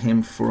worked with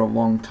him for a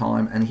long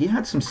time, and he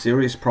had some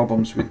serious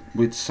problems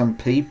with some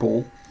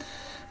people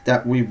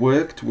that we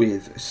worked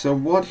with. So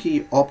what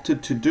he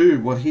opted to do,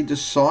 what he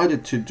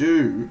decided to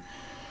do,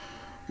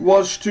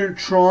 was to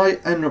try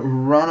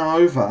and run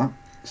over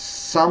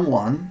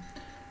someone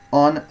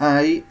on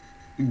a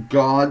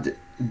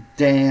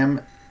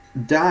goddamn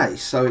day.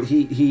 So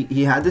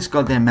he had this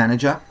goddamn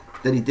manager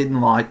that he didn't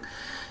like.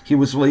 He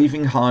was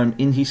leaving home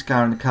in his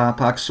car in the car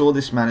park, saw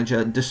this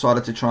manager,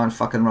 decided to try and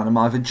fucking run him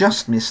over,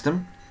 just missed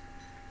him,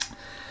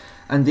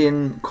 and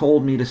then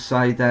called me to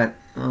say that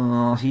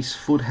his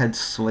foot had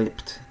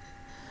slipped.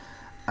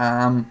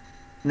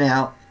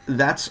 Now,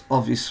 that's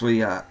obviously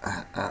a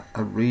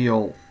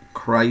real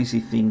crazy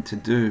thing to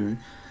do,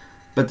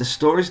 but the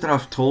stories that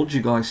I've told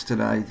you guys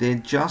today, they're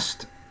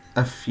just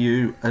a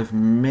few of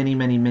many,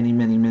 many, many,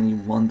 many, many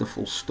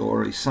wonderful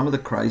stories. Some of the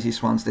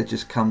craziest ones that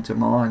just come to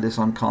mind as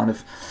I'm kind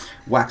of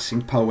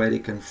waxing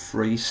poetic and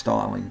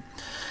freestyling.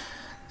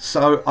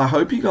 So I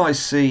hope you guys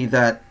see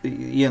that,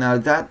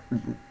 that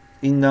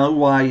in no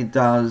way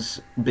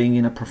does being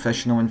in a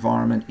professional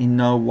environment, in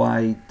no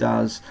way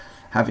does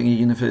having a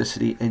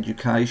university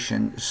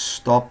education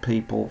stop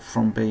people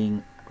from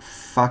being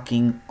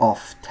fucking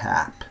off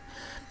tap.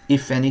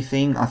 If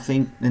anything, I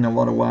think in a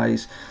lot of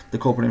ways the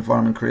corporate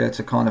environment creates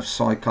a kind of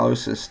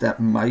psychosis that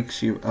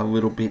makes you a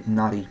little bit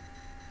nutty.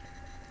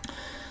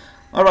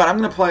 Alright, I'm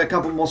going to play a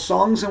couple more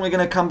songs and we're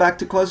going to come back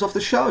to close off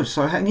the show,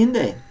 so hang in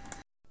there.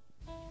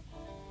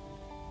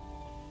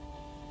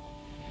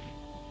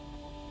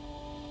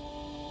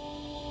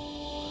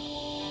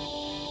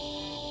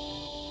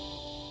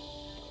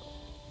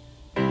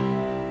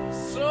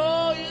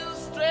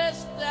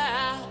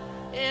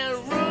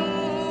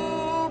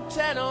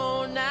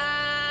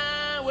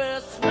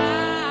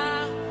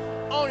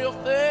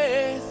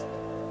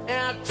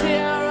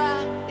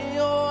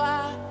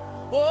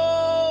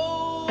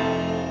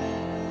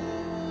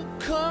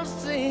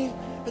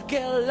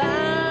 Get a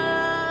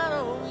line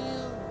on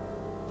you,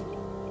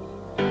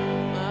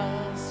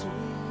 my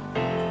sweet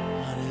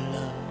honey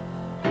love.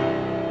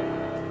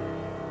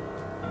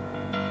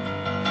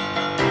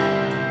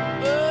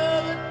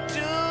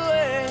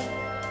 Overdoing,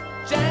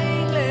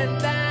 jangling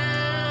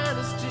down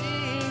the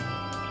street,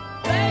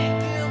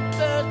 making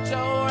the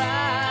door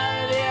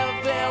out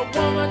every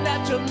woman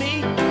that you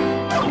meet.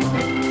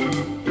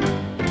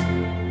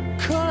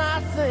 Could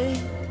I say,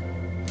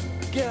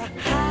 get a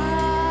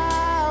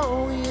high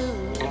on you?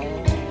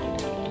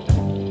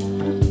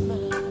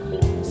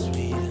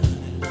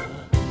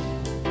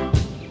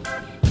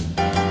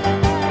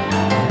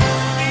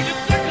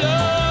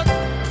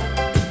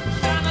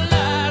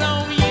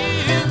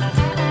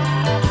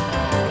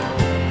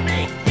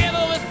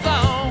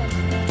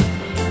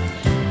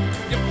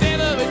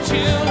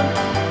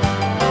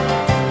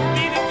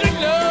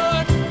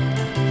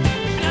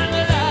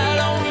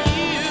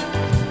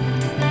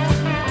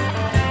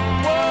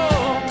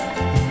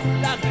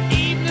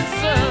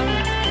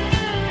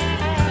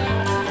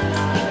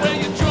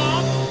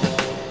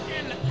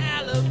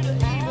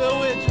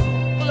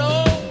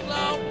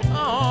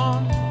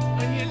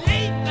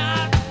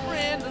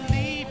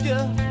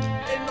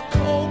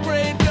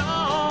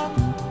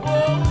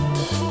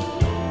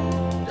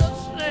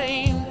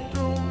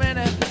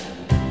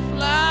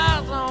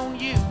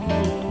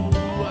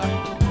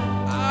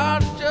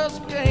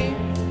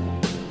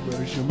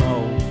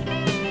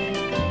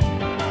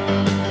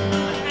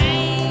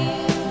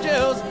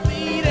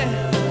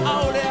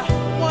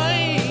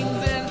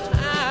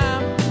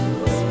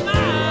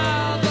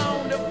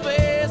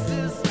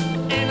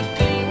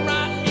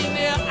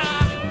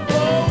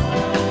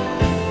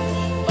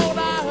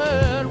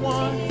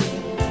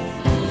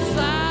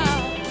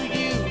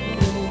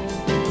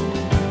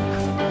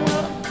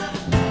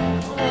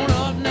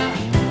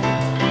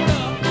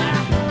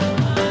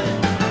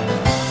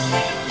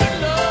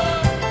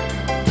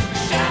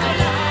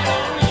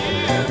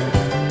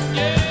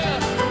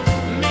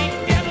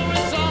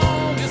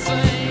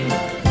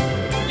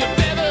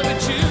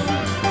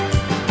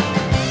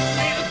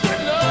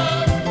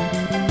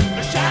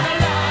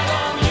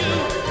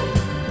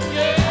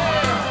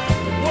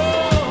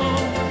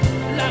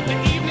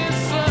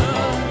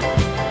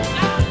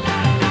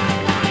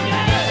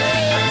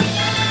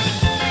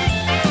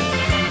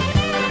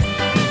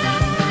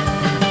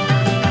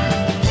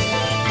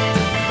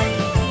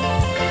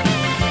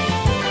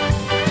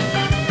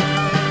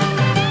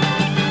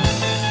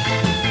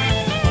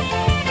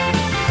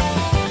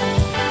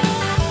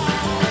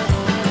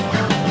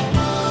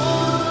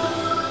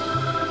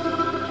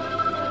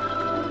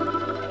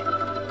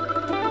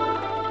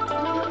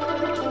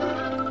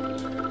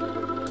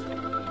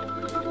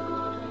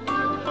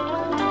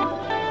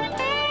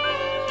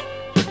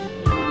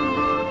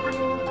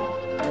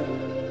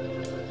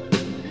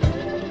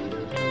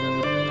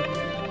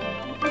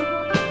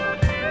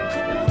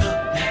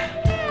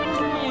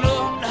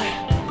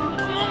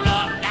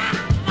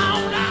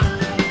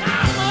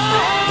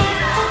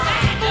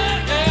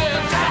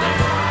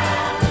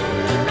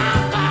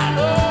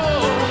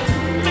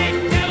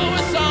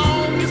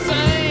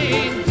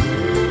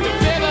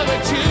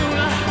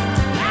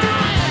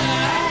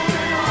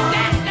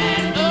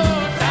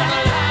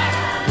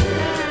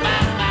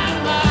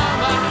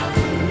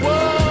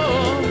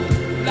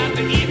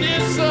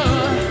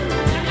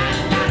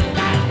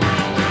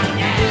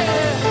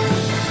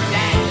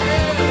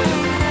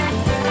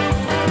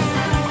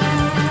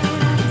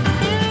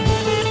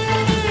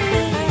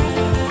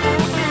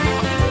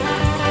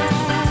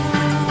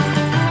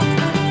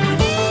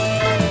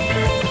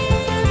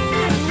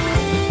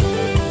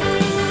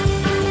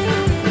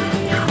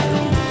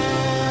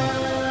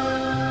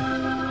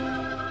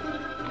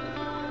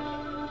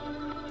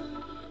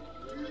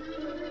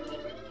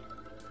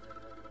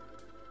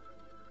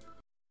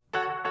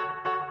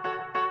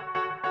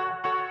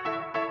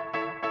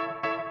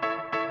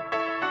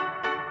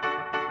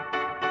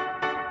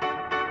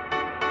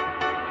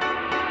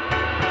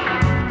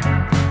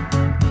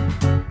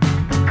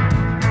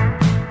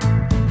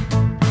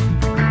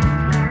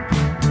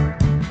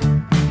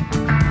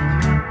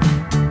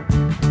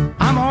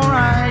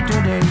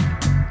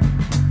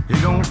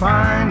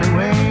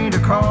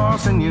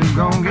 lost and you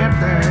gon' get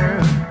there.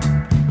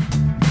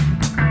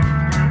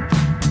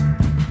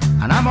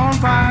 And I'm on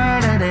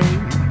fire today.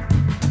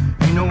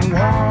 Ain't no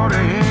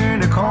water here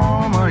to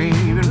calm or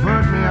even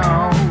put me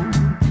out.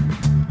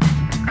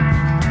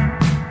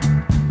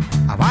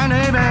 I find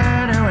a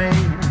better way.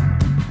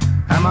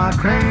 Am I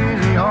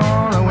crazy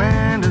or the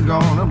wind is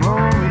gonna blow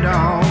me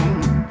down?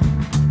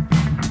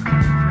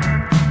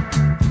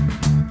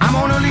 I'm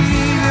gonna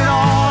leave it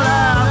all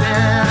out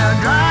there to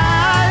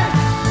dry.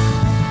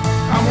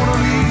 I'm gonna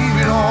leave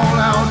it all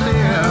out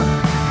there.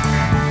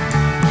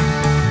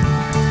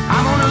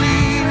 I'm gonna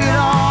leave it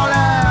all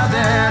out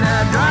there to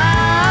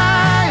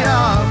dry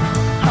up.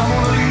 I'm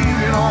gonna leave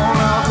it all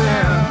out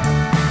there.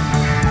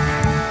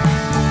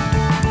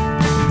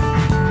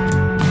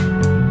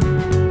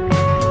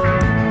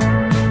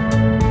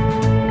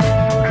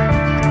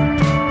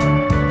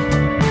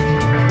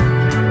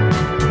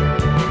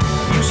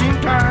 You seem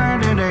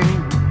tired today.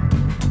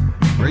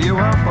 Were you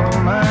up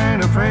all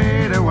night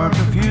afraid of what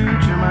the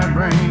future might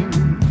bring?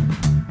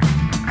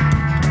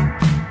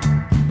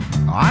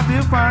 I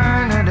feel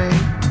fine today.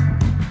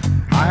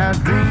 I had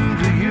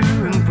dreams of you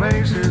in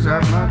places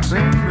I've not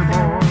seen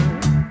before.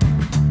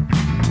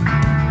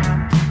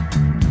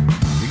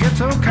 You get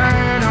so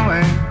carried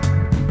away,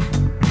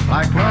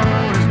 like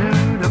love is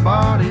new, the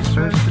body's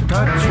first to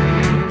touch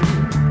you.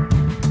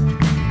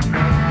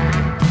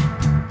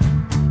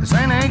 This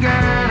ain't a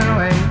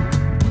getaway.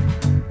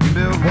 You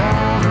build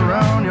walls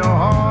around your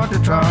heart to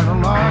try to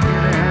lock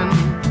it in.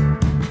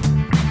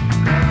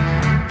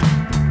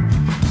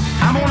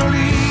 I'm gonna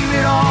leave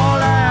it all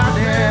out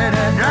there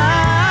to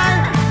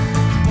dry.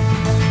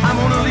 I'm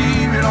gonna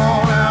leave it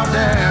all out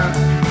there.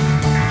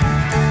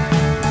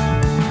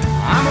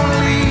 I'm gonna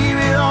leave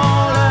it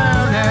all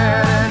out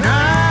there to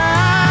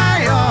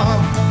dry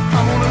up.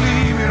 I'm gonna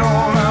leave it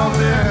all out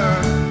there.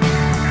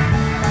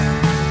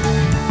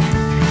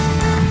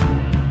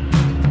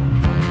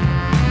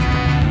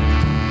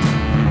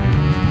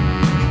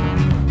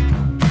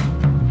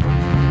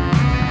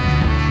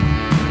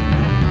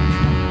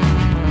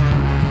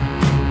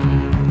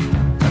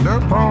 And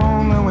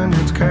upon the wind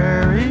it's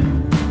carried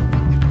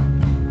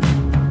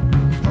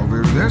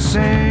over the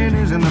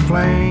cities and the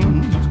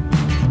plains.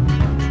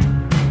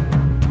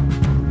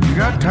 You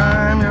got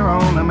time, you're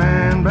on the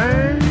man,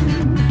 babe.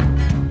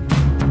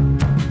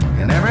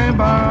 And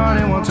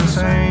everybody wants the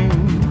same.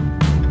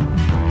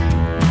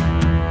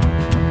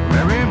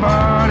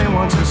 Everybody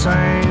wants the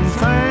same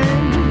thing.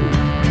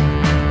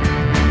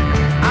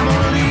 I'm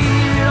gonna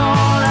leave it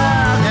all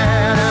out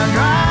there to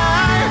dry.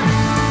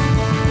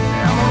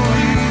 I'm gonna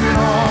leave it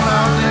all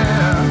out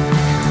there.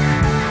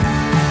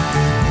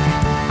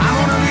 I'm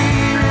gonna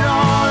leave it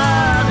all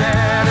out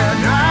there to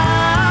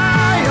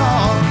dry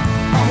up.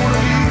 I'm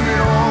gonna leave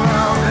it all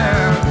out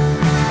there.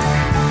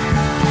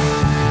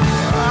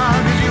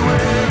 'Cause you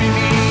worry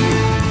me.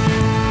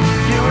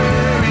 You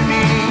worry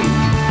me.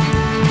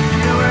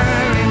 You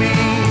worry me.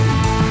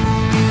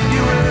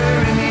 You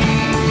worry me.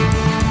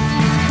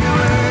 You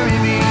worry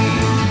me.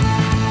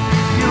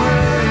 You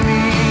worry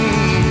me.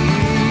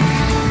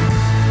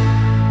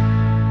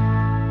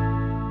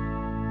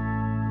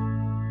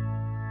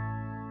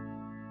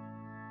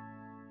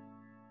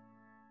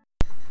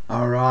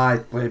 All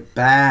right, we're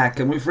back,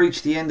 and we've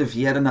reached the end of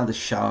yet another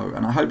show,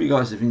 and I hope you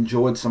guys have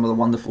enjoyed some of the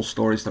wonderful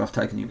stories that I've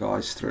taken you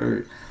guys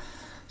through.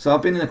 So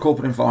I've been in the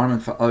corporate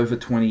environment for over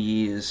 20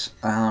 years,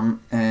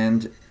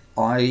 and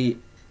I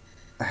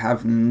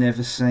have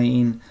never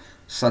seen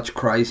such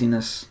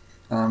craziness.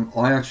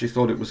 I actually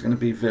thought it was going to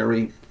be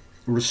very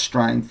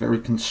restrained, very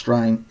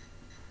constrained,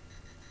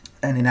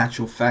 and in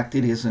actual fact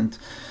it isn't.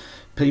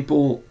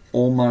 People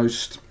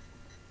almost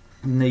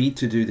need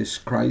to do this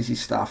crazy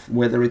stuff,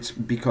 whether it's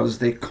because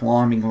they're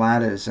climbing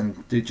ladders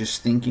and they're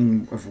just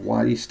thinking of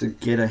ways to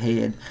get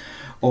ahead,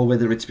 or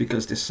whether it's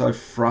because they're so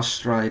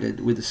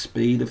frustrated with the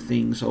speed of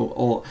things,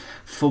 or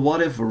for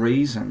whatever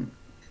reason,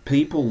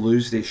 people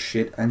lose their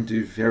shit and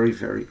do very,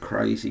 very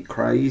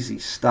crazy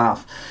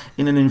stuff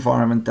in an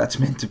environment that's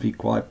meant to be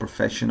quite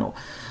professional.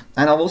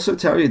 And I'll also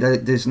tell you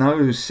that there's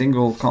no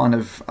single kind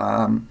of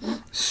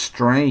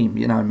stream.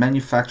 You know,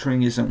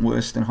 manufacturing isn't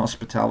worse than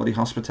hospitality.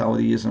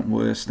 Hospitality isn't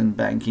worse than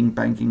banking.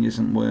 Banking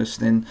isn't worse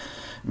than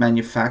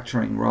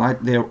manufacturing,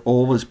 right? They're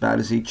all as bad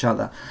as each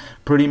other.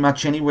 Pretty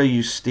much anywhere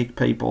you stick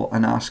people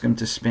and ask them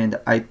to spend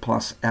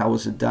 8+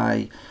 hours a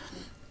day,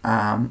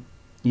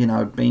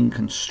 being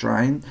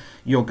constrained,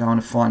 you're going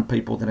to find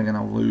people that are going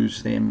to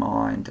lose their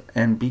mind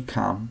and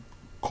become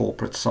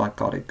corporate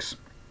psychotics.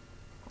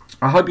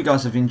 I hope you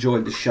guys have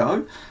enjoyed the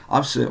show.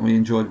 I've certainly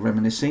enjoyed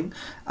reminiscing.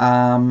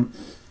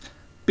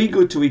 Be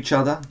good to each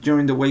other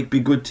during the week. Be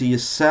good to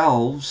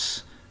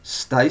yourselves.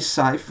 Stay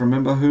safe.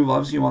 Remember, who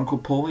loves you? Uncle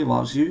Paulie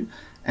loves you.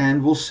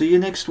 And we'll see you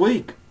next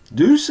week.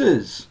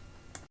 Deuces.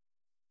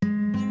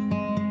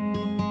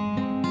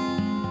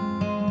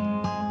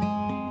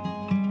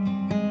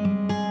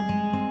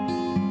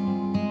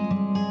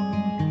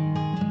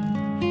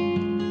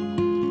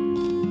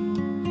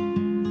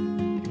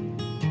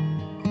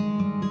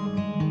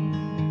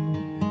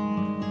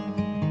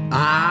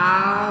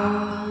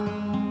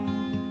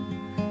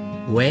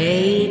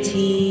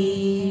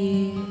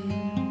 waiting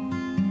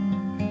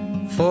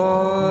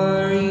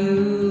for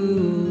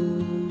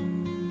you,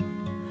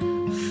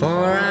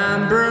 for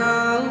I'm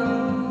broken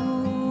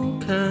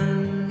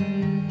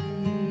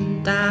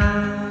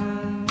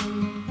down,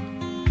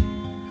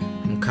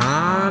 I'm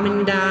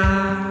coming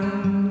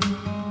down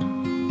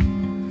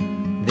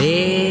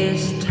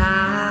this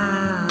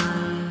time,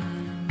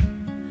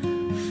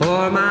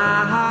 for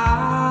my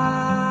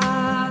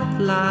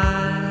heart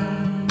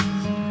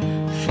lies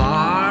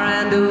far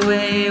and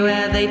away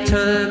where they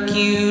took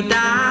you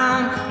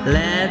down.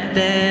 Let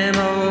them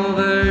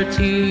over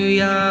to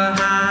your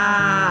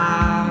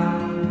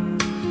house,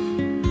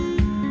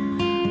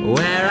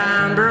 where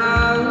I'm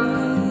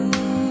broken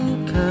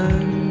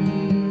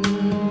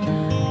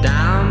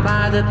down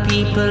by the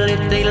people.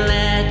 If they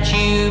let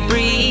you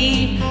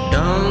breathe,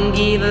 don't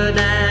give a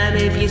damn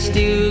if you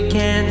still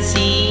can't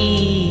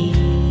see.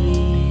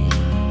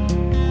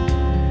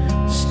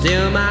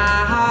 Still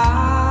my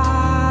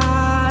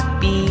heart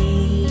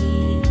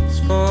beats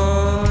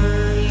for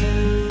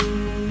you.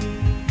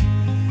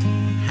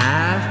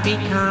 Have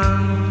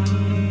become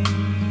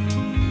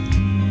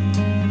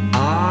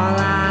all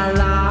I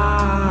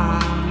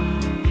lost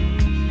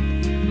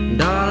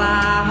and all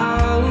I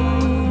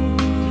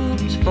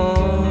hoped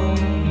for,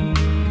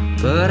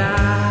 but I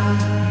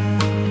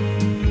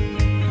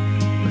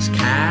must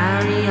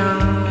carry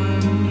on.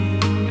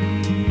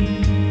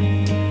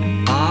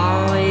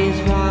 Always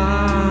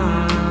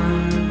one,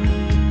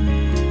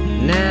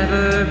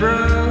 never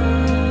broken.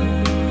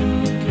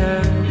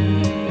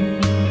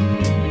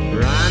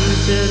 Run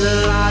to the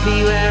lobby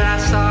where I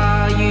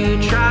saw you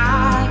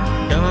try.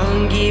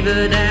 Don't give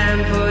a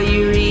damn for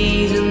your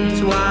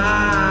reasons why.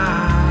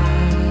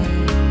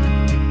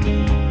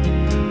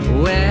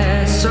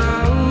 We're so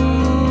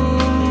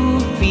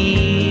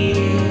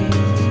fierce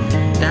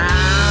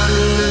down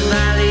in the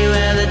valley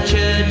where the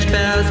church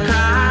bells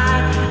cry.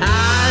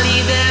 I'll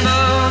leave them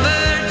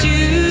over to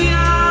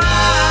your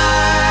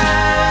eyes.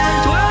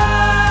 Whoa.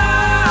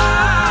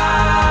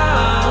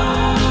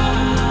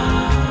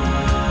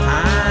 I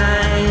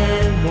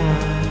am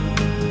one.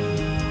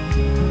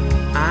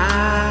 I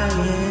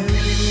am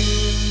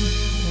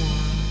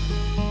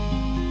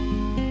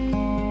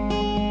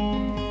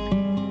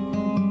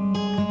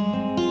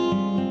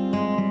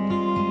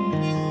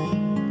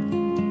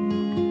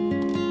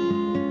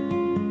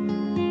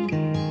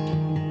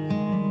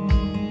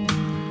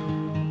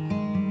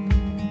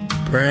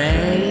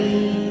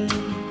break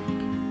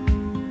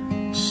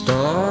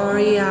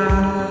story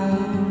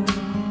of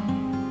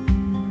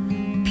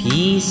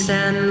peace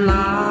and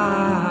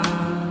love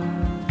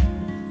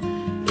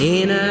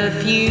in a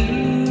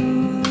future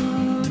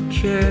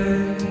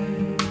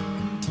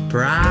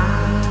bright.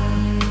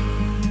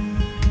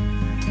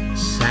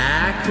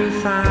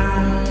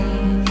 Sacrifice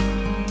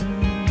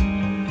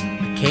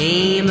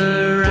came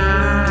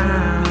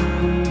around,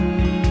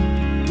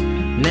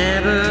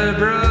 never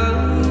broken.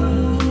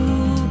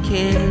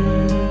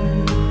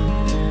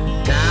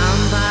 Down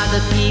by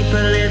the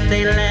people if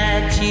they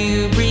let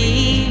you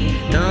breathe.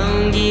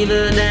 Don't give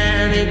a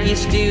damn if you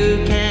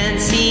still can't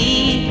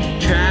see.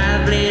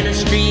 Traveling a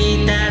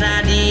street that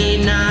I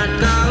did not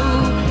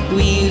go.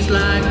 Wheels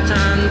like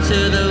tongue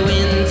to the